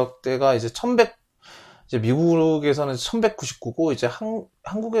 가격대가 이제 이제 미국에서는 1199고, 이제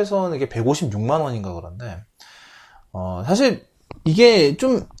한국에서는 이게 156만 원인가 그런데, 사실 이게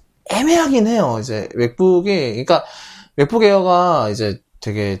좀 애매하긴 해요. 이제 그러니까 맥북 에어가 이제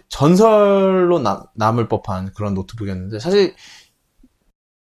되게 전설로 남을 법한 그런 노트북이었는데, 사실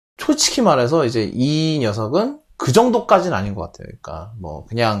솔직히 말해서 이제 이 녀석은 그 정도까지는 아닌 것 같아요. 그러니까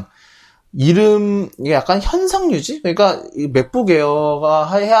그냥 이게 약간 현상 유지? 그러니까 이 맥북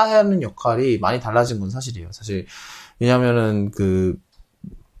에어가 해야 하는 역할이 많이 달라진 건 사실이에요. 사실 왜냐면은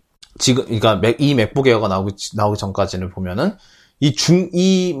지금 그러니까 이 맥북 에어가 나오기 전까지는 보면은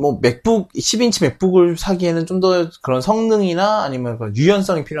맥북, 12인치 맥북을 사기에는 좀 더 그런 성능이나 아니면 그런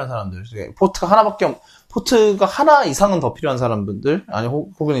유연성이 필요한 사람들, 포트가 하나 이상은 더 필요한 사람들,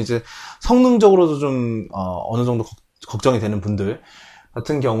 혹은 이제 성능적으로도 좀, 어느 정도 걱정이 되는 분들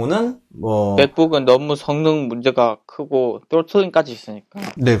같은 경우는, 맥북은 너무 성능 문제가 크고, 똘트링까지 있으니까.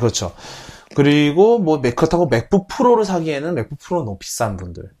 네, 그렇죠. 그리고 그렇다고 맥북 프로를 사기에는 맥북 프로는 너무 비싼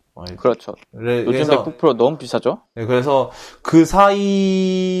분들. 그렇죠. 요즘 맥북 프로 너무 비싸죠? 네, 그래서 그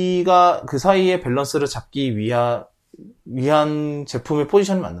사이의 밸런스를 잡기 위한 제품의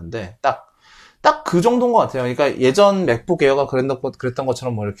포지션이 맞는데, 딱 그 정도인 것 같아요. 그러니까 예전 맥북 에어가 그랬던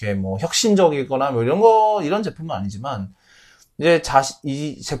것처럼 이렇게 혁신적이거나 이런 제품은 아니지만, 이제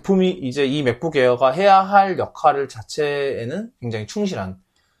이 제품이 이제 이 맥북 에어가 해야 할 역할 자체에는 굉장히 충실한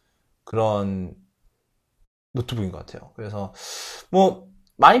그런 노트북인 것 같아요. 그래서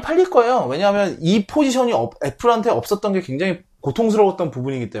많이 팔릴 거예요. 왜냐하면 이 포지션이 애플한테 없었던 게 굉장히 고통스러웠던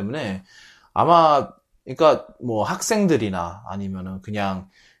부분이기 때문에 아마 그러니까 뭐 학생들이나 아니면은 그냥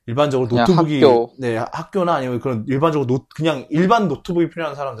일반적으로 그냥 노트북이 학교. 네, 학교나 아니면 그런 일반적으로 그냥 일반 노트북이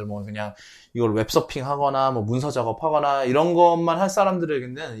필요한 사람들 뭐 그냥 이걸 웹서핑 하거나 뭐 문서 작업하거나 이런 것만 할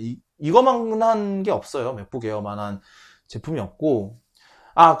사람들에게는 이거만 한 게 없어요. 맥북 에어만한 제품이 없고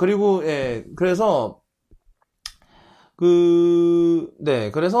그리고 예, 그래서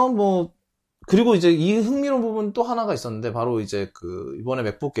그래서 뭐 그리고 이제 이 흥미로운 부분 또 하나가 있었는데 바로 이제 이번에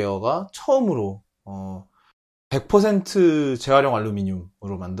맥북 에어가 처음으로 100% 재활용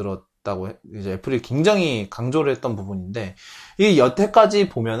알루미늄으로 만들었다고 이제 애플이 굉장히 강조를 했던 부분인데 이게 여태까지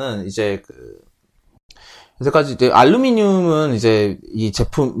보면은 여태까지 이제 알루미늄은 이제 이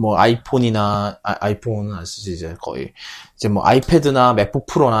제품 뭐 아이폰이나 아이폰은 안 쓰지 이제 거의 이제 뭐 아이패드나 맥북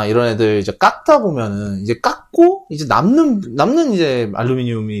프로나 이런 애들 이제 깎다 보면은 이제 깎고 이제 남는 이제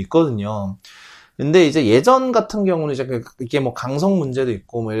알루미늄이 있거든요. 근데 이제 예전 같은 경우는 이제 이게 뭐 강성 문제도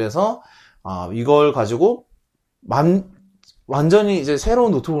있고 뭐 이래서 이걸 가지고 완전히 이제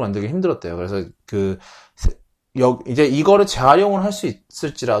새로운 노트북을 만들기 힘들었대요. 그래서 이제 이거를 재활용을 할 수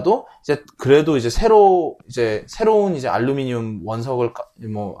있을지라도 이제 그래도 이제 새로운 이제 알루미늄 원석을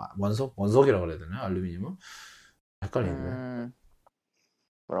원석이라고 그래야 되나? 알루미늄은 헷갈리네.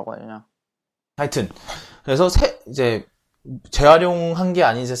 뭐라고 하냐? 하여튼 그래서 이제 재활용한 게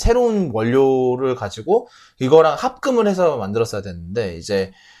아닌 이제 새로운 원료를 가지고 이거랑 합금을 해서 만들었어야 됐는데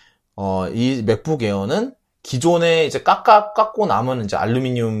이제 이 맥북 에어는 기존에 이제 깎고 남은 이제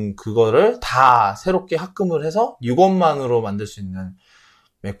알루미늄 그거를 다 새롭게 합금을 해서 이것만으로 만들 수 있는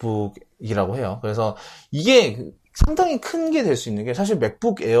맥북이라고 해요. 그래서 이게 상당히 큰 게 될 수 있는 게 사실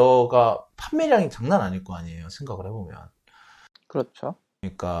맥북 에어가 판매량이 장난 아닐 거 아니에요. 생각을 해보면. 그렇죠.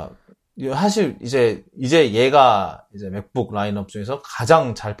 그러니까 사실 이제 얘가 이제 맥북 라인업 중에서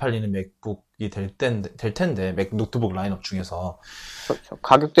가장 잘 팔리는 맥북이 될 텐데 노트북 라인업 중에서. 그렇죠.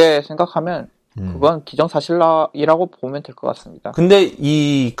 가격대 생각하면 그건 기정사실이라고 보면 될 것 같습니다. 근데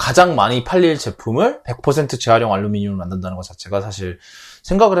이 가장 많이 팔릴 제품을 100% 재활용 알루미늄을 만든다는 것 자체가 사실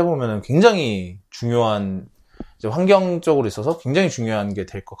생각을 해보면 굉장히 중요한 이제 환경적으로 있어서 굉장히 중요한 게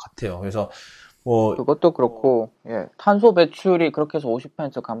될 것 같아요. 그래서 뭐 그것도 그렇고 탄소 배출이 그렇게 해서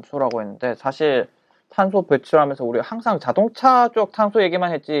 50% 감소라고 했는데 사실 탄소 배출하면서 우리 항상 자동차 쪽 탄소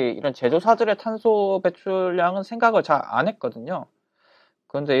얘기만 했지 이런 제조사들의 탄소 배출량은 생각을 잘 안 했거든요.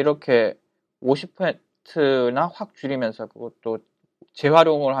 그런데 이렇게 50%나 확 줄이면서 그것도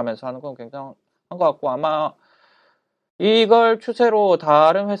재활용을 하면서 하는 건 굉장한 것 같고 아마 이걸 추세로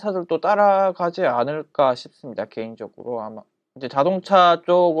다른 회사들도 따라가지 않을까 싶습니다. 개인적으로 아마 이제 자동차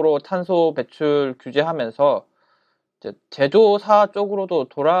쪽으로 탄소 배출 규제하면서 이제 제조사 쪽으로도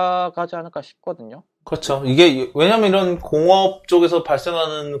돌아가지 않을까 싶거든요. 그렇죠. 이게 왜냐면 이런 공업 쪽에서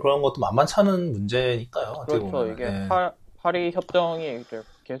발생하는 그런 것도 만만치 않은 문제니까요. 그렇죠. 이게 파리 협정이 이제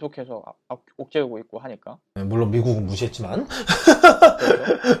계속해서 옥죄고 있고 하니까. 네, 물론 미국은 무시했지만.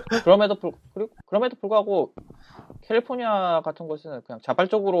 그렇죠. 그럼에도 불구하고 캘리포니아 같은 곳은 그냥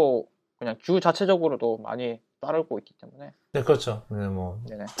자발적으로 그냥 주 자체적으로도 많이 따르고 있기 때문에. 네, 그렇죠. 네, 뭐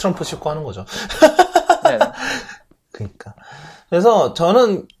네네. 트럼프 싣고 하는 거죠. 네네. 그러니까. 그래서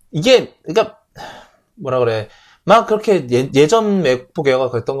저는 이게 그러니까 뭐라 그래. 막 그렇게 예전 맥북 에어가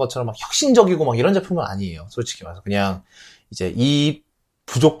그랬던 것처럼 막 혁신적이고 막 이런 제품은 아니에요. 솔직히 말해서. 그냥 이제 이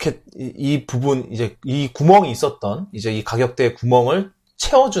부분, 이제 이 구멍이 있었던, 이제 이 가격대의 구멍을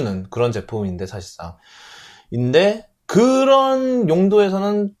채워주는 그런 제품인데, 사실상. 인데, 그런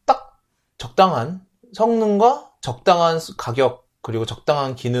용도에서는 딱 적당한 성능과 적당한 가격, 그리고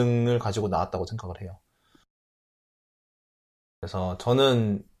적당한 기능을 가지고 나왔다고 생각을 해요. 그래서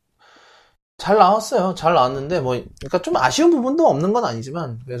저는 잘 나왔어요. 잘 나왔는데, 그러니까 좀 아쉬운 부분도 없는 건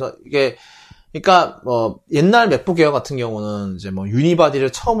아니지만, 그래서 이게, 그러니까 뭐 옛날 맥북 에어 같은 경우는 이제 뭐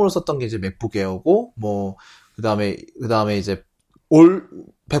유니바디를 처음으로 썼던 게 이제 맥북 에어고 뭐 그다음에 이제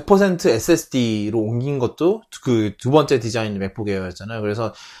 100% SSD로 옮긴 것도 그 두 번째 디자인 맥북 에어였잖아요.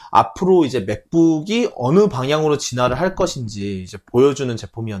 그래서 앞으로 이제 맥북이 어느 방향으로 진화를 할 것인지 이제 보여주는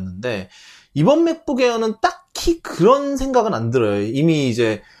제품이었는데 이번 맥북 에어는 딱히 그런 생각은 안 들어요.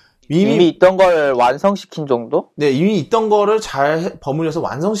 이미 있던 걸 완성시킨 정도? 네, 이미 있던 거를 잘 버무려서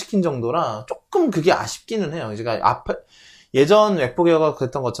완성시킨 정도라 조금 그게 아쉽기는 해요. 그러니까 예전 맥북 에어가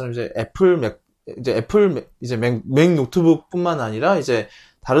그랬던 것처럼 이제 맥 노트북뿐만 아니라 이제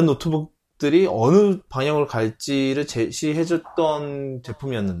다른 노트북들이 어느 방향으로 갈지를 제시해줬던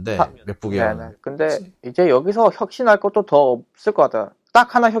제품이었는데 맥북 에어. 네. 근데 이제 여기서 혁신할 것도 더 없을 것 같아요.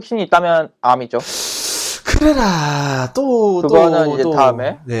 딱 하나 혁신이 있다면 암이죠. 그래라 그거는 이제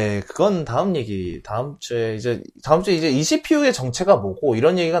다음에. 네, 그건 다음 얘기. 다음 주에 이제 이 CPU의 정체가 뭐고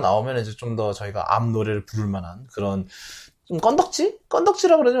이런 얘기가 나오면 이제 좀 더 저희가 암 노래를 부를 만한 그런 좀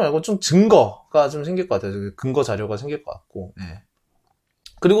건덕지라 그러지 말고 좀 증거가 좀 생길 것 같아요. 근거 자료가 생길 것 같고. 예.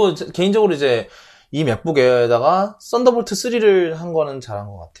 그리고 개인적으로 이제 이 맥북에다가 썬더볼트 3를 한 거는 잘한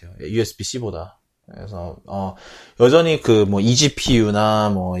것 같아요. USB-C보다. 그래서 여전히 그 뭐 eGPU나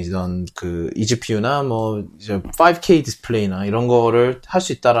뭐 이런 그 eGPU나 뭐 이제 5K 디스플레이나 이런 거를 할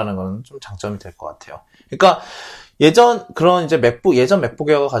수 있다라는 건 좀 장점이 될 것 같아요. 그러니까 예전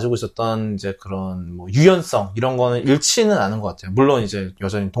맥북에어가 가지고 있었던 이제 그런 뭐 유연성 이런 거는 잃지는 않은 것 같아요. 물론 이제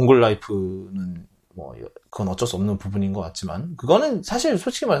여전히 동글 라이프는 뭐 그건 어쩔 수 없는 부분인 것 같지만 그거는 사실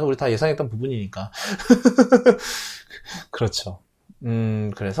솔직히 말해서 우리 다 예상했던 부분이니까. 그렇죠.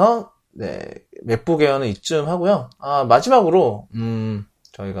 그래서 네, 맥북 에어는 이쯤 하고요. 마지막으로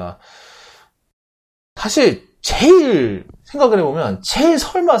저희가 사실 제일 생각을 해보면 제일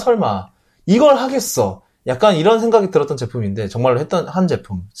설마 이걸 하겠어. 약간 이런 생각이 들었던 제품인데 정말로 했던 한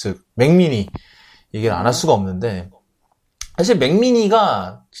제품, 즉 맥미니 얘기를 안 할 수가 없는데 사실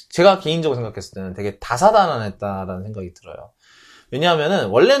맥미니가 제가 개인적으로 생각했을 때는 되게 다사다난했다라는 생각이 들어요. 왜냐하면은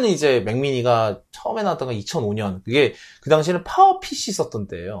원래는 이제 맥미니가 처음에 나왔던 건 2005년 그게 그 당시에는 파워 PC 썼던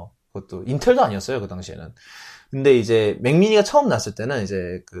때예요. 그것도 인텔도 아니었어요 그 당시에는. 근데 이제 맥미니가 처음 나왔을 때는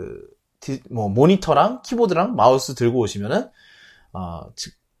이제 뭐 모니터랑 키보드랑 마우스 들고 오시면은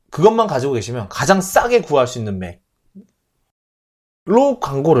그것만 가지고 계시면 가장 싸게 구할 수 있는 맥로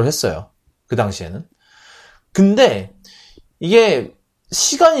광고를 했어요. 그 당시에는. 근데 이게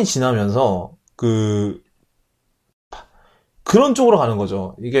시간이 지나면서 그런 쪽으로 가는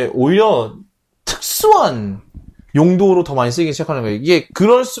거죠. 이게 오히려 특수한 용도로 더 많이 쓰기 시작하는 거예요. 이게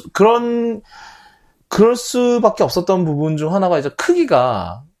그럴 수밖에 없었던 부분 중 하나가 이제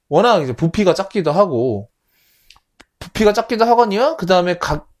크기가 워낙 이제 부피가 작기도 하거니와 그 다음에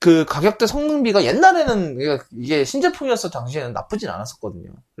그 가격대 성능비가 옛날에는 이게 신제품이었을 당시에는 나쁘진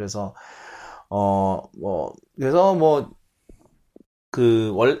않았었거든요. 그래서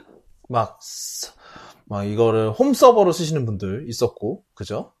막 이거를 홈 서버로 쓰시는 분들 있었고,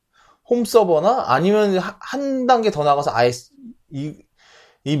 그죠? 홈 서버나 아니면 한 단계 더 나가서 아예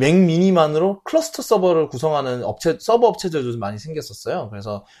이 맥미니만으로 클러스터 서버를 구성하는 서버 업체들도 많이 생겼었어요.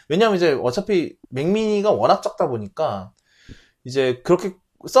 그래서 왜냐면 이제 어차피 맥미니가 워낙 작다 보니까 이제 그렇게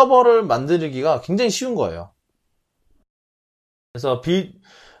서버를 만들기가 굉장히 쉬운 거예요. 그래서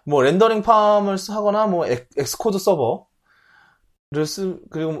뭐 렌더링 팜을 하거나 뭐 엑스코드 서버를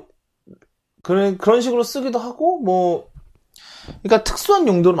그리고 그런 식으로 쓰기도 하고 그러니까 특수한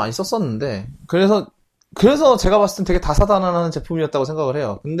용도로 많이 썼었는데 그래서 제가 봤을 땐 되게 다사다난한 제품이었다고 생각을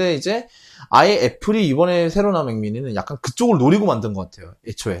해요. 근데 이제 아예 애플이 이번에 새로 나온 맥미니는 약간 그쪽을 노리고 만든 것 같아요.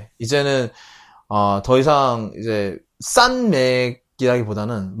 애초에 이제는 더 이상 이제 싼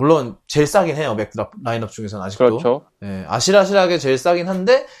맥이라기보다는 물론 제일 싸긴 해요. 맥 라인업 중에서는 아직도. 그렇죠. 네, 아실아실하게 제일 싸긴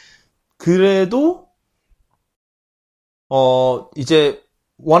한데 그래도 이제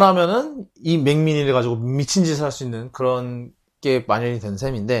원하면은 이 맥미니를 가지고 미친 짓을 할 수 있는 그런 게 마련이 된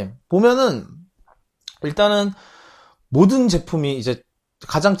셈인데 보면은 일단은 모든 제품이 이제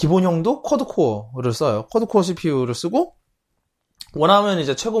가장 기본형도 쿼드코어를 써요. 쿼드코어 CPU를 쓰고 원하면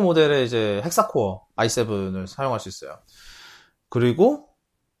이제 최고 모델의 이제 헥사코어 i7을 사용할 수 있어요. 그리고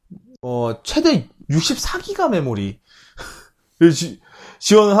최대 64기가 메모리를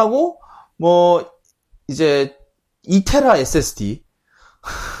지원을 하고 이제 2테라 SSD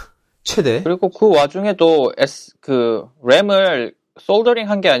최대. 그리고 그 와중에도 램을 솔더링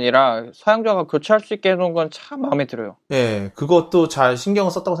한 게 아니라 사용자가 교체할 수 있게 해놓은 건 참 마음에 들어요. 네, 그것도 잘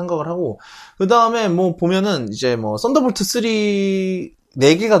신경을 썼다고 생각을 하고, 그 다음에 보면은 이제 썬더볼트 3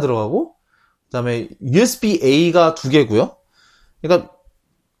 4개가 들어가고, 그 다음에 USB-A가 2개고요.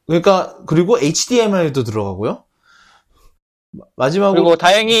 그리고 HDMI도 들어가고요. 마지막으로. 그리고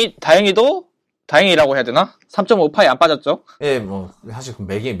다행이라고 해야 되나? 3.5파이 안 빠졌죠? 예, 사실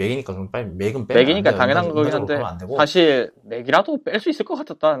맥이니까 좀 빨리, 맥은 빼면 맥이니까 당연한 거긴 한데, 사실 맥이라도 뺄 수 있을 것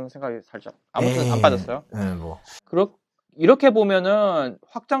같았다는 생각이 살짝. 아무튼 안 빠졌어요. 이렇게 보면은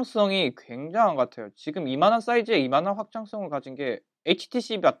확장성이 굉장한 것 같아요. 지금 이만한 사이즈에 이만한 확장성을 가진 게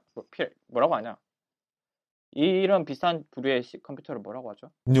HTC가 뭐라고 하냐? 이런 비싼 부류의 컴퓨터를 뭐라고 하죠?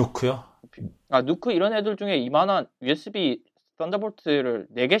 누크요? 누크 이런 애들 중에 이만한 USB 썬더볼트를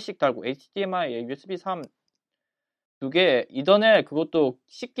 4개씩 달고 HDMI, USB 3 2개, 이더넷 그것도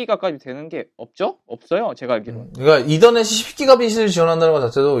 10기가까지 되는 게 없어요. 제가 알기로는. 그러니까 이더넷이 10기가빗을 지원한다는 것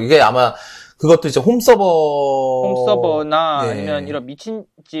자체도 이게 아마 그것도 이제 홈서버나 네. 아니면 이런 미친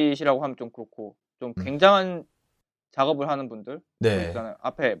짓이라고 하면 좀 그렇고 좀 굉장한 작업을 하는 분들. 네.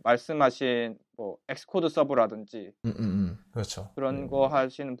 앞에 말씀하신 엑스코드 서버라든지 그렇죠. 그런 거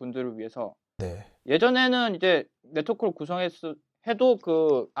하시는 분들을 위해서. 네. 예전에는 이제 네트워크를 구성했을 해도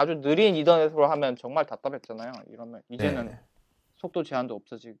그 아주 느린 인터넷으로 하면 정말 답답했잖아요. 이러면 이제는 네. 속도 제한도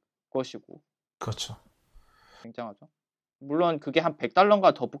없어질 것이고. 그렇죠. 굉장하죠. 물론 그게 한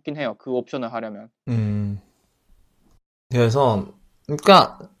 $100가 더 붙긴 해요. 그 옵션을 하려면. 그래서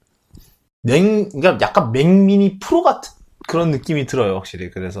그러니까 약간 맥미니 프로 같은 그런 느낌이 들어요, 확실히.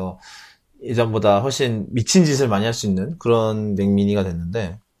 그래서 예전보다 훨씬 미친 짓을 많이 할 수 있는 그런 맥미니가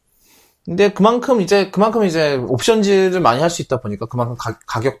됐는데, 근데 그만큼 이제 옵션질을 많이 할 수 있다 보니까 그만큼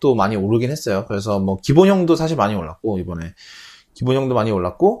가격도 많이 오르긴 했어요. 그래서 뭐 기본형도 사실 많이 올랐고, 이번에 기본형도 많이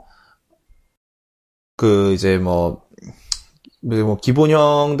올랐고, 그 이제 뭐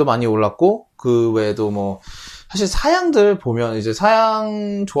기본형도 많이 올랐고, 그 외에도 뭐 사실 사양들 보면 이제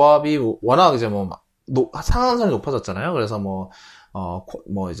사양 조합이 워낙 이제 상한선이 높아졌잖아요. 그래서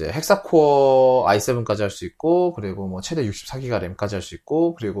이제 헥사코어 i7까지 할 수 있고, 그리고 뭐 최대 64기가 램까지 할 수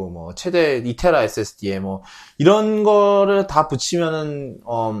있고, 그리고 뭐 최대 2테라 SSD에 뭐 이런 거를 다 붙이면은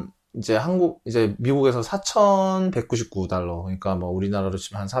이제 미국에서 $4,199, 그러니까 뭐 우리나라로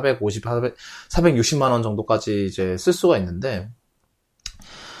치면 한 460만 원 정도까지 이제 쓸 수가 있는데,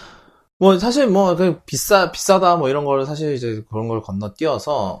 뭐 사실 비싸다 뭐 이런 거를 사실 이제 그런 걸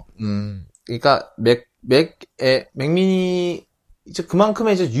건너뛰어서 그러니까 맥미니 이제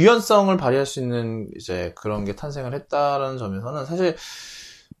그만큼의 이제 유연성을 발휘할 수 있는 이제 그런 게 탄생을 했다라는 점에서는 사실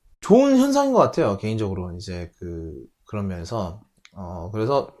좋은 현상인 것 같아요, 개인적으로. 이제 그런 면에서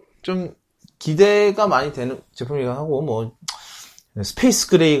그래서 좀 기대가 많이 되는 제품이기도 하고, 뭐 스페이스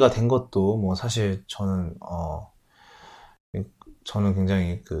그레이가 된 것도 뭐 사실 저는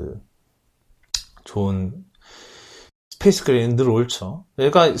굉장히 좋은, 스페이스 그레이는 늘 옳죠.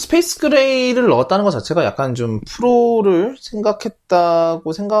 그러니까 스페이스 그레이를 넣었다는 것 자체가 약간 좀 프로를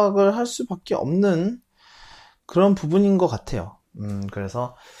생각했다고 생각을 할 수밖에 없는 그런 부분인 것 같아요.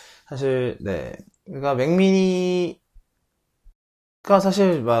 그래서 사실 네, 그러니까 맥미니가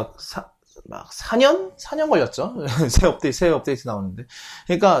사실 4년 걸렸죠. 새 업데이트 나오는데.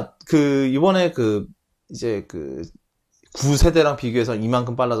 그러니까 이번에 이제 9세대랑 비교해서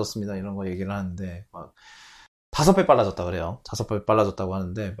이만큼 빨라졌습니다, 이런 거 얘기를 하는데, 5배 빨라졌다 그래요. 5배 빨라졌다고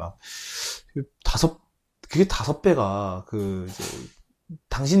하는데, 그게 5배가, 이제,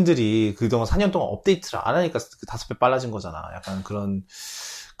 당신들이 그동안 4년 동안 업데이트를 안 하니까 5배 빨라진 거잖아. 약간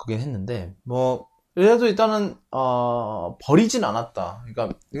거긴 했는데, 그래도 일단은, 버리진 않았다.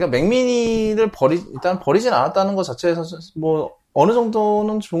 그러니까 맥미니를 일단 버리진 않았다는 것 자체에서, 어느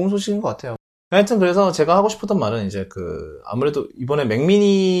정도는 좋은 소식인 것 같아요. 하여튼 그래서 제가 하고 싶었던 말은 이제 아무래도 이번에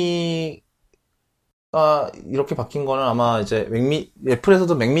맥미니가 이렇게 바뀐 거는 아마 이제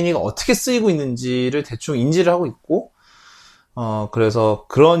애플에서도 맥미니가 어떻게 쓰이고 있는지를 대충 인지를 하고 있고, 그래서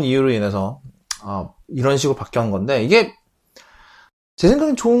그런 이유로 인해서 이런 식으로 바뀐 건데, 이게 제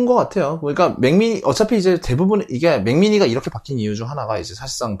생각엔 좋은 것 같아요. 그러니까 어차피 이제 대부분 이게 맥미니가 이렇게 바뀐 이유 중 하나가 이제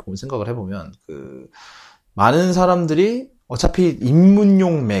사실상 생각을 해보면 많은 사람들이 어차피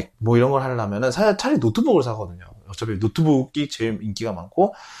입문용 맥 이런 걸 하려면은 차라리 노트북을 사거든요. 어차피 노트북이 제일 인기가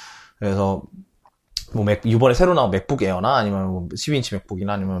많고, 그래서 이번에 새로 나온 맥북 에어나 아니면 12인치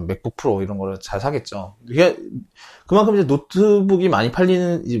맥북이나 아니면 맥북 프로 이런 거를 잘 사겠죠. 이게 그만큼 이제 노트북이 많이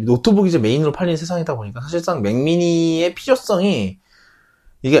노트북이 이제 메인으로 팔리는 세상이다 보니까 사실상 맥미니의 필요성이,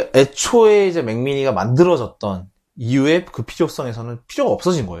 이게 애초에 이제 맥미니가 만들어졌던 이후에 그 필요성에서는 필요가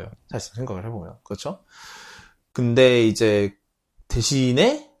없어진 거예요, 사실 생각을 해보면. 그렇죠? 근데 이제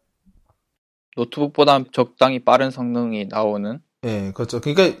대신에 노트북보다 적당히 빠른 성능이 나오는. 네, 그렇죠.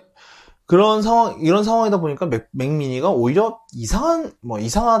 그러니까 이런 상황이다 보니까 맥미니가 오히려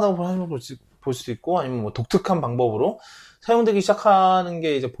이상하다고 볼 수도 있고, 아니면 독특한 방법으로 사용되기 시작하는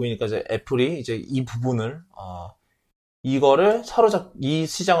게 이제 보이니까 이제 애플이 이제 이 부분을 이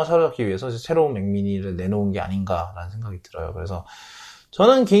시장을 사로잡기 위해서 이제 새로운 맥미니를 내놓은 게 아닌가라는 생각이 들어요. 그래서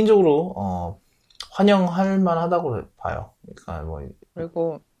저는 개인적으로 환영할 만하다고 봐요. 그러니까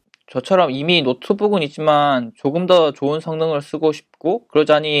그리고 저처럼 이미 노트북은 있지만 조금 더 좋은 성능을 쓰고 싶고,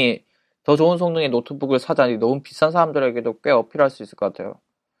 그러자니 더 좋은 성능의 노트북을 사자니 너무 비싼 사람들에게도 꽤 어필할 수 있을 것 같아요.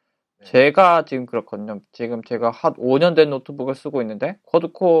 제가 지금 그렇거든요. 지금 제가 한 5년 된 노트북을 쓰고 있는데,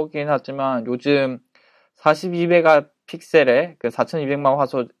 쿼드코어긴 하지만 요즘 42메가픽셀의 4200만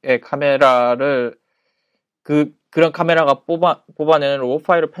화소의 카메라를 그런 카메라가 뽑아내는 로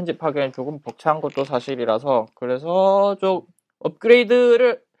파일을 편집하기에는 조금 벅찬 것도 사실이라서, 그래서 좀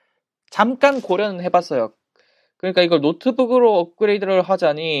업그레이드를 잠깐 고려는 해봤어요. 그러니까 이걸 노트북으로 업그레이드를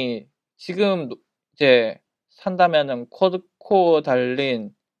하자니, 지금 이제 산다면은 쿼드코어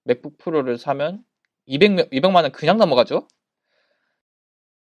달린 맥북 프로를 사면 200만 원 그냥 넘어가죠?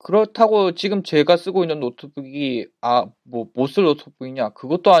 그렇다고 지금 제가 쓰고 있는 노트북이 못 쓸 노트북이냐?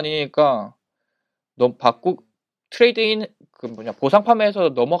 그것도 아니니까 너무 트레이드인 보상 판매에서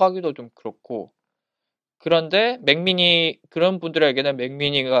넘어가기도 좀 그렇고. 그런데 맥미니 그런 분들에게는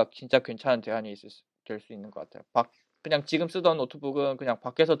맥미니가 진짜 괜찮은 대안이 될 수 있는 것 같아요. 그냥 지금 쓰던 노트북은 그냥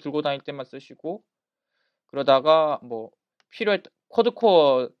밖에서 들고 다닐 때만 쓰시고 그러다가 뭐 필요할 때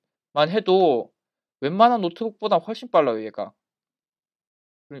쿼드코어만 해도 웬만한 노트북보다 훨씬 빨라요, 얘가.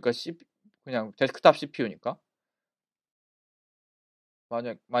 그러니까 그냥 데스크탑 CPU니까.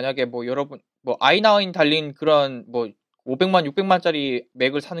 만약에 뭐 여러분 뭐 i9 달린 그런 뭐 500만, 600만짜리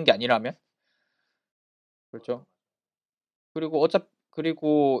맥을 사는 게 아니라면 그렇죠.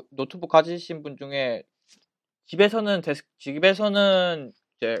 그리고 노트북 가지신 분 중에 집에서는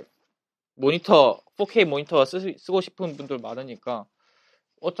이제 모니터 4K 모니터 쓰고 싶은 분들 많으니까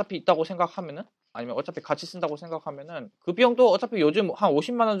어차피 있다고 생각하면은 아니면 어차피 같이 쓴다고 생각하면은 그 비용도 어차피 요즘 한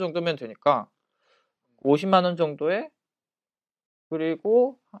 50만 원 정도면 되니까 50만 원 정도에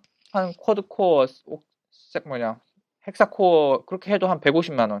그리고 한 쿼드코어 헥사코어 그렇게 해도 한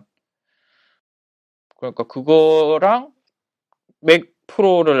 150만 원. 그러니까 그거랑 맥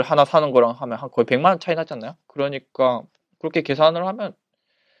프로를 하나 사는 거랑 하면 한 거의 100만 원 차이 나잖아요. 그러니까 그렇게 계산을 하면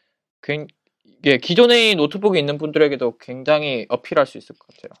이게 기존의 노트북이 있는 분들에게도 굉장히 어필할 수 있을 것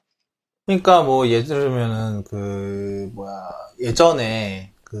같아요. 그러니까 뭐 예를 들면은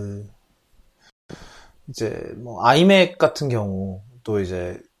예전에 이제 뭐 아이맥 같은 경우 또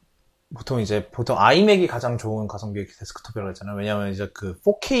이제 보통 아이맥이 가장 좋은 가성비 데스크톱이라고 했잖아요. 왜냐면 이제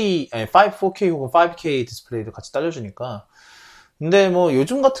 4K 혹은 5K 디스플레이도 같이 딸려주니까. 근데 뭐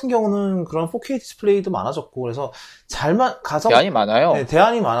요즘 같은 경우는 그런 4K 디스플레이도 많아졌고 그래서 대안이 많아요. 네,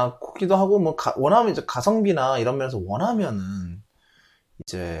 대안이 많기도 하고 뭐 원하면 이제 가성비나 이런 면에서 원하면은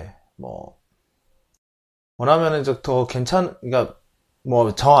이제 원하면은 이제 더 그러니까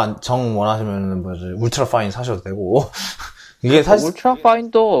뭐 정 원하시면은 울트라 파인 사셔도 되고 이게 사실 울트라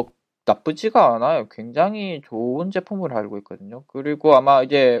파인도 나쁘지가 않아요. 굉장히 좋은 제품을 알고 있거든요. 그리고 아마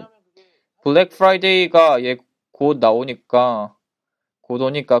이제 블랙 프라이데이가 곧 오니까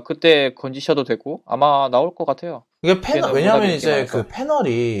그때 건지셔도 되고 아마 나올 것 같아요. 이게 왜냐하면 이제 그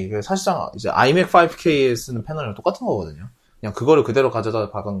패널이 사실상 이제 iMac 5K에 쓰는 패널이랑 똑같은 거거든요. 그냥 그거를 그대로 가져다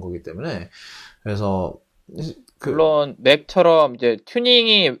박은 거기 때문에 그래서 물론 맥처럼 이제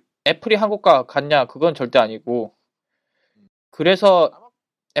튜닝이 애플이 한국과 같냐 그건 절대 아니고 그래서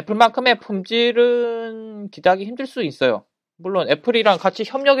애플만큼의 품질은 기대하기 힘들 수 있어요. 물론 애플이랑 같이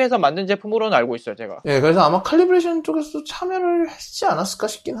협력해서 만든 제품으로는 알고 있어요, 제가. 예, 그래서 아마 칼리브레이션 쪽에서도 참여를 했지 않았을까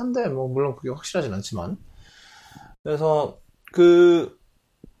싶긴 한데, 뭐, 물론 그게 확실하진 않지만. 그래서,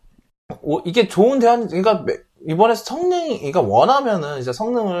 이게 좋은 그러니까, 이번에 그러니까 원하면은 이제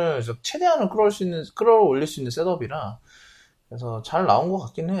성능을 최대한을 끌어올릴 수 있는 셋업이라, 그래서 잘 나온 것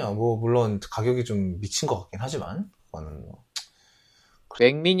같긴 해요. 뭐, 물론 가격이 좀 미친 것 같긴 하지만, 그거는 뭐.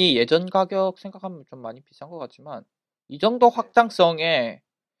 맥미니 예전 가격 생각하면 좀 많이 비싼 것 같지만, 이 정도 확장성에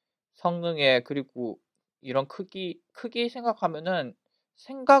성능에 그리고 이런 크기 생각하면은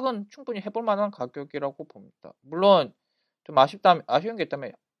생각은 충분히 해볼 만한 가격이라고 봅니다. 물론 좀 아쉬운 게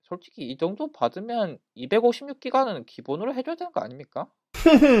있다면 솔직히 이 정도 받으면 256기가는 기본으로 해줘야 되는 거 아닙니까?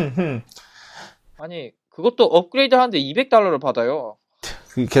 아니 그것도 업그레이드 하는데 $200를 받아요.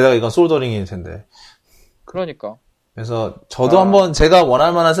 게다가 이건 솔더링일 텐데. 그러니까. 그래서 저도 한번 제가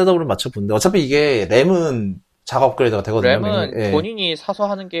원할 만한 셋업을 맞춰본데 어차피 이게 램은 자가 업그레이드가 되거든요. 램은 본인이 사서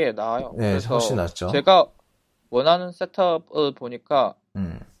하는 게 나아요. 네, 훨씬 낫죠. 제가 원하는 셋업을 보니까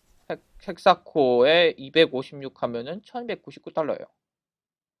헥사코어에 256 하면은 $1299예요.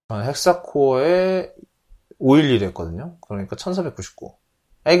 저는 헥사코어에 511 했거든요. 그러니까 1499.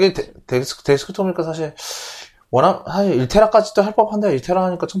 이게 데스크톱이니까 사실 사실 1테라까지도 할 법한데 1테라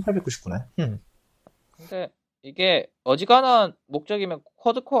하니까 1899네. 근데 이게 어지간한 목적이면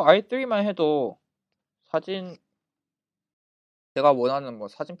쿼드코어 i3만 해도 제가 원하는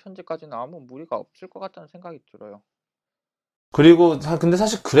사진 편집까지는 아무 무리가 없을 것 같다는 생각이 들어요. 그리고 근데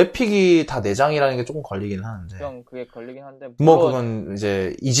사실 그래픽이 다 내장이라는 게 조금 걸리긴 하는데. 그게 걸리긴 한데. 그건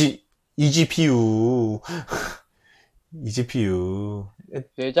이제 eGPU.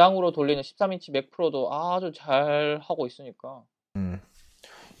 내장으로 돌리는 13인치 맥 프로도 아주 잘 하고 있으니까.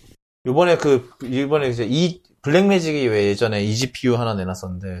 이번에 이제 블랙매직이 왜 예전에 eGPU 하나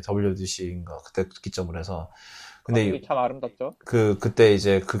내놨었는데 WDC인가 그때 기점을 해서. 근데 참 아름답죠. 그때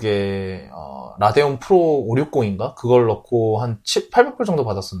이제 그게 라데온 프로 560인가 그걸 넣고 한 800불 정도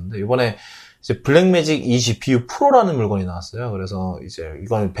받았었는데 이번에 이제 블랙매직 eGPU 프로라는 물건이 나왔어요. 그래서 이제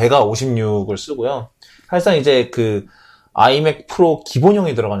이건 배가 56을 쓰고요. 사실상 이제 iMac 프로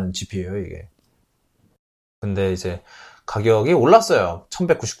기본형이 들어가는 GPU예요, 이게. 근데 이제 가격이 올랐어요.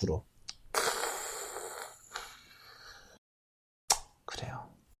 1199로.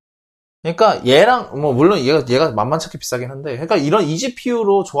 그러니까 얘랑 뭐 물론 얘가 만만찮게 비싸긴 한데, 그러니까 이런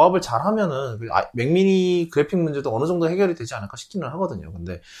eGPU로 조합을 잘하면은 맥미니 그래픽 문제도 어느 정도 해결이 되지 않을까 싶기는 하거든요.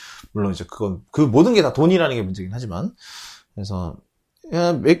 근데 물론 이제 그건 그 모든 게 다 돈이라는 게 문제긴 하지만, 그래서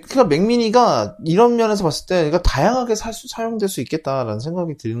그러니까 맥미니가 이런 면에서 봤을 때 그러니까 다양하게 사용될 수 있겠다라는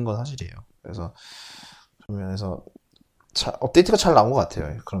생각이 드는 건 사실이에요. 그래서 그런 면에서 업데이트가 잘 나온 것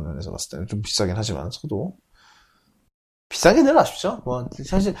같아요. 그런 면에서 봤을 때는 좀 비싸긴 하지만 저도. 비싼 게 늘 아쉽죠. 뭐,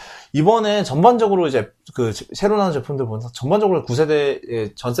 사실, 이번에 전반적으로 이제, 새로 나온 제품들 보면서 전반적으로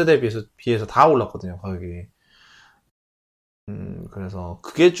 9세대, 전세대에 비해서 다 올랐거든요, 가격이. 그래서,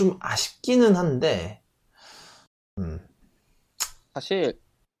 그게 좀 아쉽기는 한데, 사실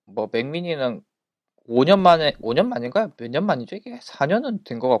뭐 맥미니는 5년 만인가요? 몇 년 만이죠? 이게 4년은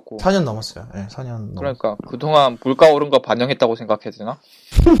된 것 같고. 4년 넘었어요. 네, 4년 그러니까 그동안 물가 오른 거 반영했다고 생각해야 되나?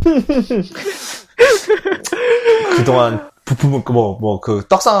 그동안 부품은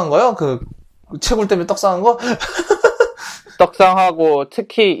떡상한 거요? 채굴 때문에 떡상한 거? 떡상하고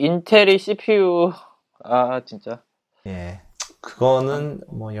특히 인텔이 CPU 진짜. 예. 그거는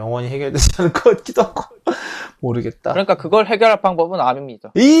뭐 영원히 해결되지 않을 것 같기도 하고 모르겠다. 그러니까 그걸 해결할 방법은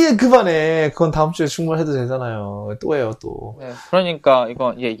암입니다. 그만해. 그건 다음 주에 충분해도 되잖아요. 또 해요 또. 네, 그러니까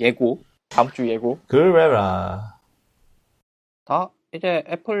이건 예고. 다음 주 예고. 그래라. 다 이제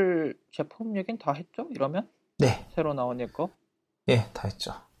애플 제품 얘기는 다 했죠? 이러면? 네. 새로 나온 거? 예, 다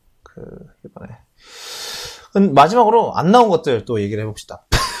했죠. 이번에. 마지막으로 안 나온 것들 또 얘기를 해봅시다.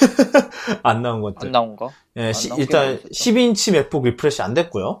 안 나온 것들. 안 나온 거? 예, 일단 12인치 맥북 리프레시 안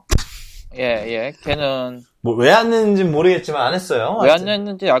됐고요. 예. 걔는 뭐 왜 안 했는지 모르겠지만 안 했어요. 왜 안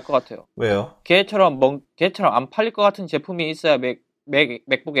했는지 알 것 같아요. 왜요? 걔처럼 안 팔릴 것 같은 제품이 있어야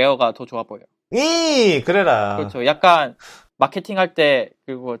맥북 에어가 더 좋아 보여요. 그래라. 그렇죠. 약간 마케팅 할 때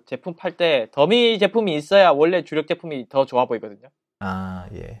그리고 제품 팔 때 더미 제품이 있어야 원래 주력 제품이 더 좋아 보이거든요.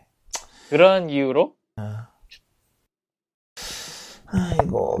 예. 그런 이유로.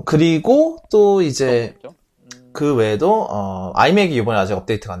 아이고. 그리고 또 이제 그 외에도 아이맥이 이번에 아직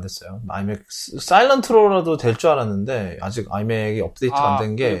업데이트가 안 됐어요. 아이맥 사일런트로라도 될 줄 알았는데 아직 아이맥이 업데이트가 안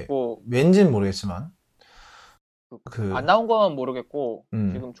된 게 왠지는 모르겠지만 안 나온 건 모르겠고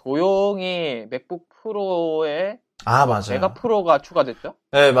지금 조용히 맥북 프로에 맞아요. 메가 프로가 추가됐죠?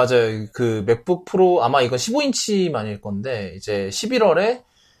 네, 맞아요. 그 맥북 프로 아마 이건 15인치만일 건데 이제 11월에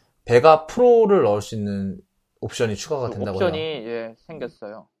베가 프로를 넣을 수 있는 옵션이 추가가 된다고 해요. 옵션이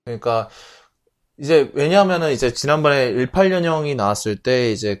생겼어요. 그러니까 이제 왜냐하면은 이제 지난번에 18년형이 나왔을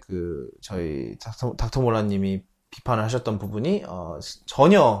때 이제 저희 닥터몰라님이 비판을 하셨던 부분이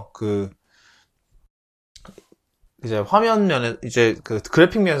전혀 이제 화면 면에 이제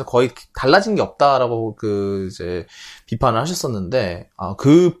그래픽 면에서 거의 달라진 게 없다라고 이제 비판을 하셨었는데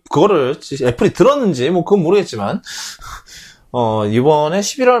그거를 애플이 들었는지 뭐 그건 모르겠지만 이번에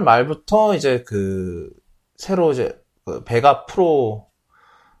 11월 말부터 이제 새로 이제 베가 프로를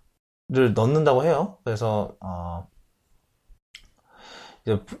넣는다고 해요. 그래서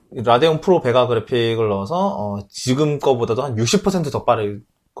이제 라데온 프로 베가 그래픽을 넣어서 지금 거보다도 한 60% 더 빠를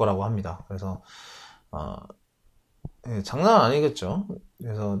거라고 합니다. 그래서 예, 장난 아니겠죠.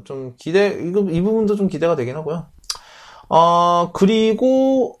 그래서 좀 이 부분도 좀 기대가 되긴 하고요.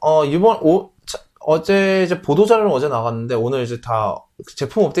 그리고 어제 이제 보도자료는 어제 나갔는데 오늘 이제 다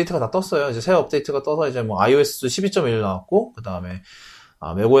제품 업데이트가 다 떴어요. 이제 새 업데이트가 떠서 이제 뭐 iOS 12.1 나왔고 그다음에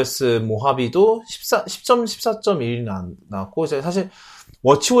맥OS 모하비도 10.14.1이 나왔고 이제 사실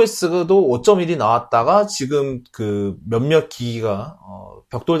워치OS도 5.1이 나왔다가 지금 몇몇 기기가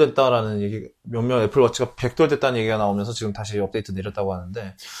벽돌됐다라는 얘기, 몇몇 애플워치가 벽돌됐다는 얘기가 나오면서 지금 다시 업데이트 내렸다고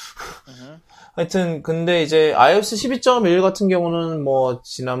하는데 하여튼 근데 이제 iOS 12.1 같은 경우는 뭐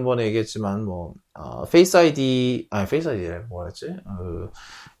지난번에 얘기했지만 뭐 페이스 아이디래 뭐랬지?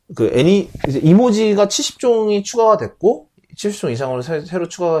 이제 이모지가 70종이 추가가 됐고 70종 이상으로 새로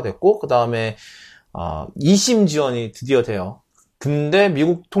추가가 됐고 그다음에 eSIM 지원이 드디어 돼요. 근데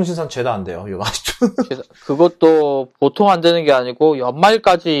미국 통신사는 죄다 안 돼요. 이거 아시죠? 그것도 보통 안 되는 게 아니고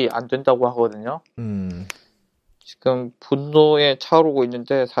연말까지 안 된다고 하거든요. 지금 분노에 차오르고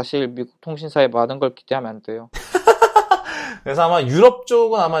있는데 사실 미국 통신사에 많은 걸 기대하면 안 돼요. 그래서 아마 유럽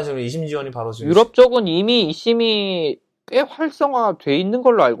쪽은 아마 지금 eSIM 지원이 바로 지금 유럽 쪽은 이미 eSIM이 꽤 활성화돼 있는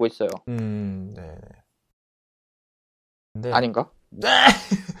걸로 알고 있어요. 네. 근데 아닌가?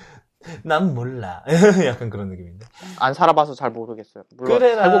 난 몰라. 약간 그런 느낌인데. 안 살아봐서 잘 모르겠어요. 물론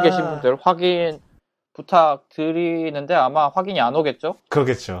살고 계신 분들 확인 부탁드리는데 아마 확인이 안 오겠죠?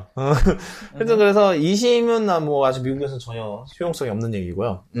 그렇겠죠. 그래서 eSIM은 뭐 아직 미국에서는 전혀 효용성이 없는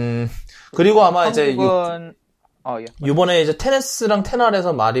얘기고요. 그리고 아마 한국은 이번에 이제 테네스랑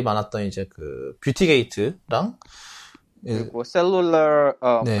테날에서 말이 많았던 이제 뷰티게이트랑 그리고 셀룰러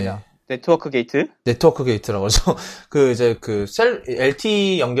네. 네트워크 게이트라고 하죠.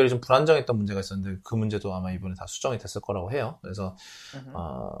 LTE 연결이 좀 불안정했던 문제가 있었는데, 그 문제도 아마 이번에 다 수정이 됐을 거라고 해요. 그래서,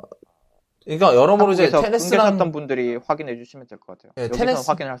 그러니까 여러모로 이제 테네스랑 끊겼던 분들이 확인해 주시면 될 것 같아요. 예, 여기서는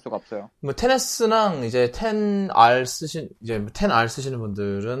확인을 할 수가 없어요. 뭐 테네스랑 이제 10R 쓰시는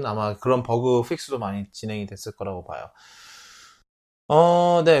분들은 아마 그런 버그 픽스도 많이 진행이 됐을 거라고 봐요.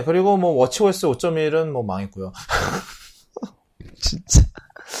 네. 그리고 뭐 워치OS 5.1은 뭐 망했고요. 진짜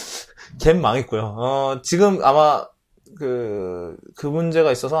갬 망했고요. 지금 아마 그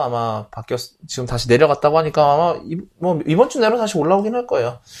문제가 있어서 아마 지금 다시 내려갔다고 하니까 아마 이번 주 내로 다시 올라오긴 할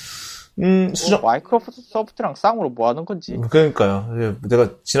거예요. 마이크로소프트랑 쌍으로 뭐 하는 건지. 그러니까요. 내가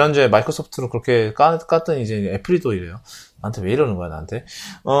지난주에 마이크로소프트로 그렇게 깠더니 이제 애플이 또 이래요. 나한테 왜 이러는 거야, 나한테.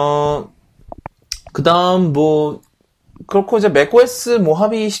 그 다음 그렇고 이제 macOS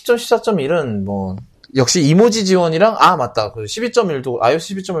모하비 10.14.1은 역시 이모지 지원이랑, 맞다. 12.1도,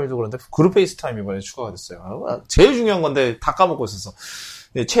 iOS 12.1도 그런데 그룹 페이스타임 이번에 추가가 됐어요. 제일 중요한 건데 다 까먹고 있었어.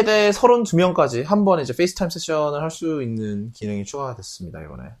 네, 최대 32명까지 한 번에 이제 페이스타임 세션을 할 수 있는 기능이 추가가 됐습니다,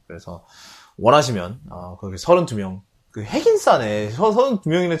 이번에. 그래서, 원하시면, 거기 32명. 핵인싸네.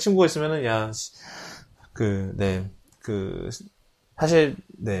 32명이나 친구가 있으면은, 사실,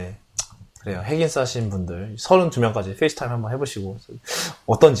 네. 그래요. 핵인싸신 분들, 32명까지 페이스타임 한번 해보시고,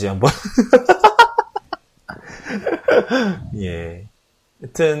 어떤지 한번. 예.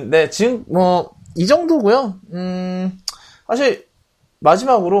 하여튼, 네, 지금, 이 정도고요. 사실,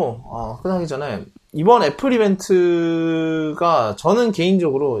 마지막으로, 끝나기 전에, 이번 애플 이벤트가, 저는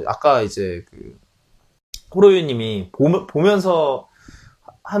개인적으로, 아까 이제, 호로유님이 보면서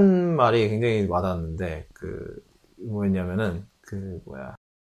한 말이 굉장히 와닿았는데, 뭐였냐면은,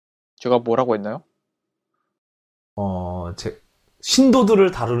 제가 뭐라고 했나요?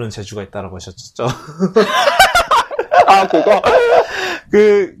 신도들을 다루는 재주가 있다라고 하셨죠. 그거?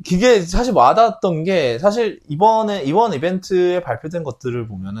 그게 사실 와닿았던 게, 사실 이번 이벤트에 발표된 것들을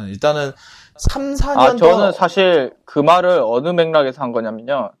보면은, 일단은 3, 4년 저는 사실 그 말을 어느 맥락에서 한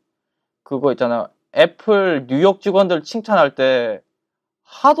거냐면요. 그거 있잖아. 애플 뉴욕 직원들 칭찬할 때,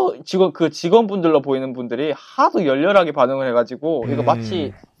 하도 직원분들로 보이는 분들이 하도 열렬하게 반응을 해가지고, 이거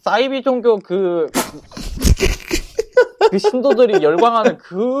마치 사이비 종교 그 신도들이 열광하는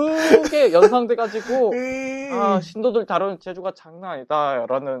그게 연상돼가지고, 신도들 다루는 재주가 장난 아니다,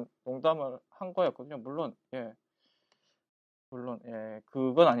 라는 농담을 한 거였거든요. 물론,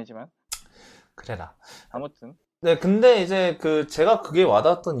 그건 아니지만. 그래라. 아무튼. 네, 근데 이제 제가 그게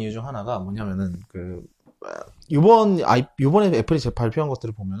와닿았던 이유 중 하나가 뭐냐면은, 요번에 애플이 발표한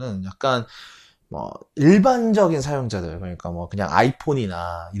것들을 보면은 약간, 일반적인 사용자들, 그러니까 그냥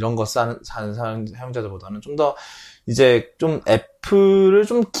아이폰이나 이런 거 사는 사용자들보다는 좀 더, 이제 좀 애플을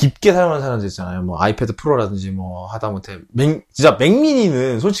좀 깊게 사용하는 사람들 있잖아요. 아이패드 프로라든지 하다못해, 진짜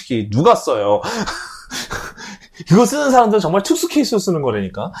맥미니는 솔직히 누가 써요? 이거 쓰는 사람들은 정말 특수 케이스로 쓰는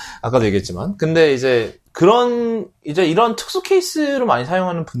거라니까. 아까도 얘기했지만. 근데 이제 이런 특수 케이스로 많이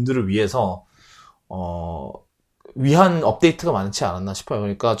사용하는 분들을 위해서, 위한 업데이트가 많지 않았나 싶어요.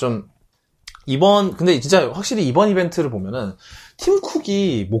 그러니까 근데 진짜 확실히 이번 이벤트를 보면은, 팀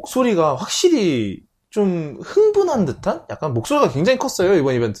쿡이 목소리가 확실히 좀 흥분한 듯한? 약간 목소리가 굉장히 컸어요,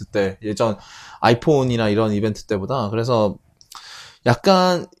 이번 이벤트 때. 예전 아이폰이나 이런 이벤트 때보다. 그래서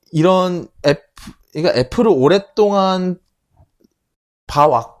약간 그러니까 애플을 오랫동안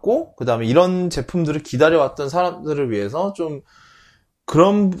봐왔고, 그 다음에 이런 제품들을 기다려왔던 사람들을 위해서 좀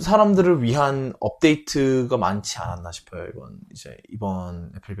그런 사람들을 위한 업데이트가 많지 않았나 싶어요,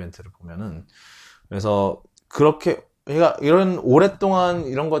 이번 애플 이벤트를 보면은. 그래서 그러니까 오랫동안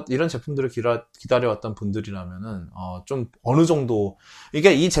이런 제품들을 기다려왔던 분들이라면은, 좀 어느 정도,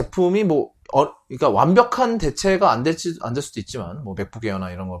 이게 이 제품이 그러니까 완벽한 대체가 안 될 수도 있지만, 맥북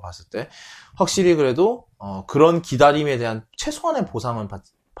에어나 이런 걸 봤을 때, 확실히 그래도, 그런 기다림에 대한 최소한의 보상을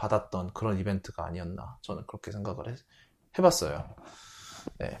받았던 그런 이벤트가 아니었나, 저는 그렇게 생각을 해봤어요.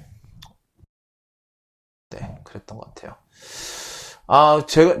 네. 네, 그랬던 것 같아요.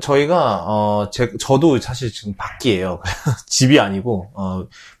 저도 사실 지금 밖이에요. 집이 아니고,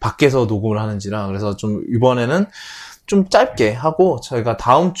 밖에서 녹음을 하는지라, 그래서 좀 이번에는 좀 짧게 하고, 저희가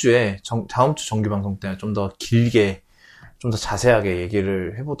다음 주 정규 방송 때 좀 더 길게, 좀 더 자세하게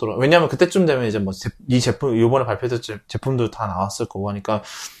얘기를 해보도록, 왜냐면 그때쯤 되면 이제 이번에 발표된 제품도 다 나왔을 거고 하니까,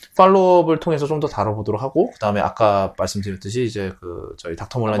 팔로우업을 통해서 좀 더 다뤄보도록 하고, 그 다음에 아까 말씀드렸듯이 이제 저희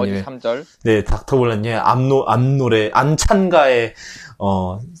닥터몰라님의 3절. 네, 닥터몰라님의 암노래, 안찬가의,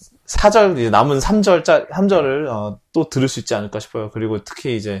 4절, 남은 3절을, 또 들을 수 있지 않을까 싶어요. 그리고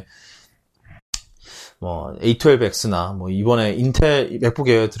특히 이제, 뭐 A12X나 뭐 이번에 인텔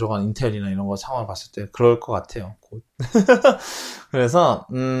맥북에 들어간 인텔이나 이런 거 상황을 봤을 때 그럴 것 같아요. 곧. 그래서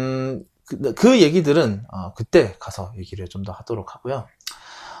그 얘기들은 그때 가서 얘기를 좀 더 하도록 하고요.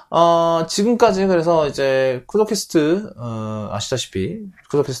 지금까지 그래서 이제 쿠도캐스트 아시다시피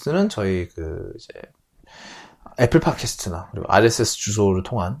쿠도캐스트는 저희 이제 애플 팟캐스트나 그리고 RSS 주소를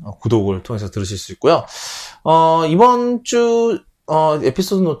통한 구독을 통해서 들으실 수 있고요. 이번 주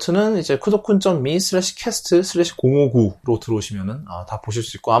에피소드 노트는 이제 kudokun.me/cast/059로 들어오시면은 다 보실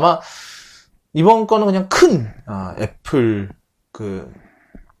수 있고, 아마 이번 거는 그냥 큰 애플 큰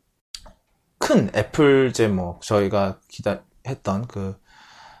애플 이제 뭐 저희가 했던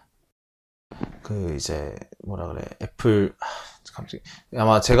이제 뭐라 그래, 애플 갑자기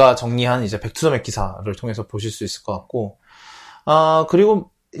아마 제가 정리한 이제 백투더맥 기사를 통해서 보실 수 있을 것 같고,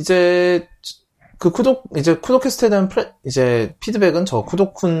 그리고 이제 쿠도캐스트에 대한 이제 피드백은 저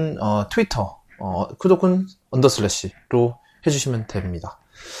쿠도쿤 트위터 쿠도쿤 _/로 해주시면 됩니다.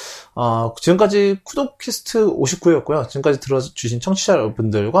 지금까지 쿠도캐스트 59회였고요. 지금까지 들어주신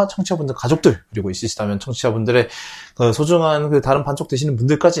청취자분들과 청취자분들 가족들, 그리고 있으시다면 청취자분들의 소중한 다른 반쪽 되시는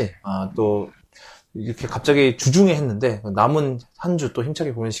분들까지 또 이렇게 갑자기 주중에 했는데 남은 한 주 또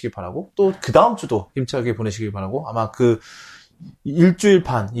힘차게 보내시길 바라고, 또 그 다음 주도 힘차게 보내시길 바라고, 아마 일주일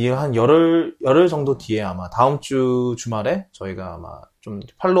반, 한 열흘 정도 뒤에 아마 다음 주 주말에 저희가 아마 좀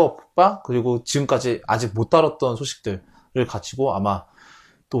팔로우업과 그리고 지금까지 아직 못 다뤘던 소식들을 가지고 아마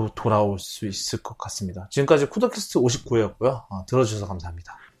또 돌아올 수 있을 것 같습니다. 지금까지 쿠도캐스트 59회였고요. 들어주셔서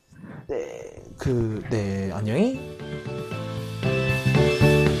감사합니다. 네, 안녕히.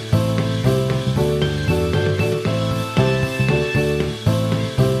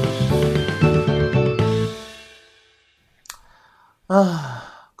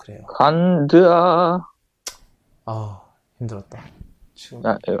 그래요. 간드아. 힘들었다. 지금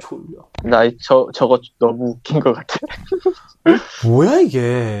졸려. 저거 너무 웃긴 것 같아. 뭐야,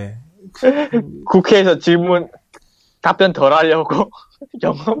 이게. 국회에서 답변 덜 하려고,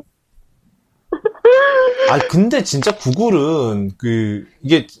 영업? 근데 진짜 구글은, 그게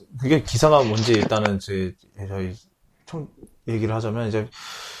기사가 뭔지 일단은 저희 얘기를 하자면, 이제,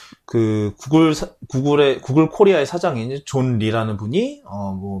 구글 코리아의 사장인 존 리라는 분이,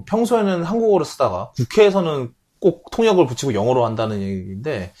 뭐, 평소에는 한국어로 쓰다가, 국회에서는 꼭 통역을 붙이고 영어로 한다는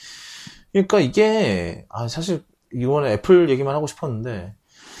얘기인데, 그러니까 이게, 사실, 이번에 애플 얘기만 하고 싶었는데,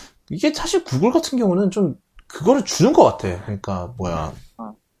 이게 사실 구글 같은 경우는 좀, 그거를 주는 것 같아. 그러니까,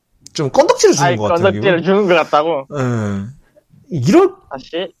 좀 건덕지를 주는 것 같아. 건덕지를 주는 것 같다고?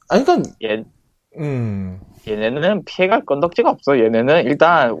 사실, 그러니까, 얘네는 피해갈 건덕지가 없어. 얘네는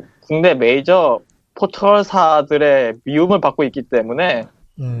일단 국내 메이저 포털사들의 미움을 받고 있기 때문에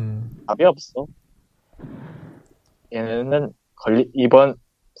답이 없어. 얘네는 이번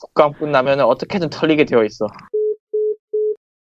국감 끝나면 어떻게든 털리게 되어 있어.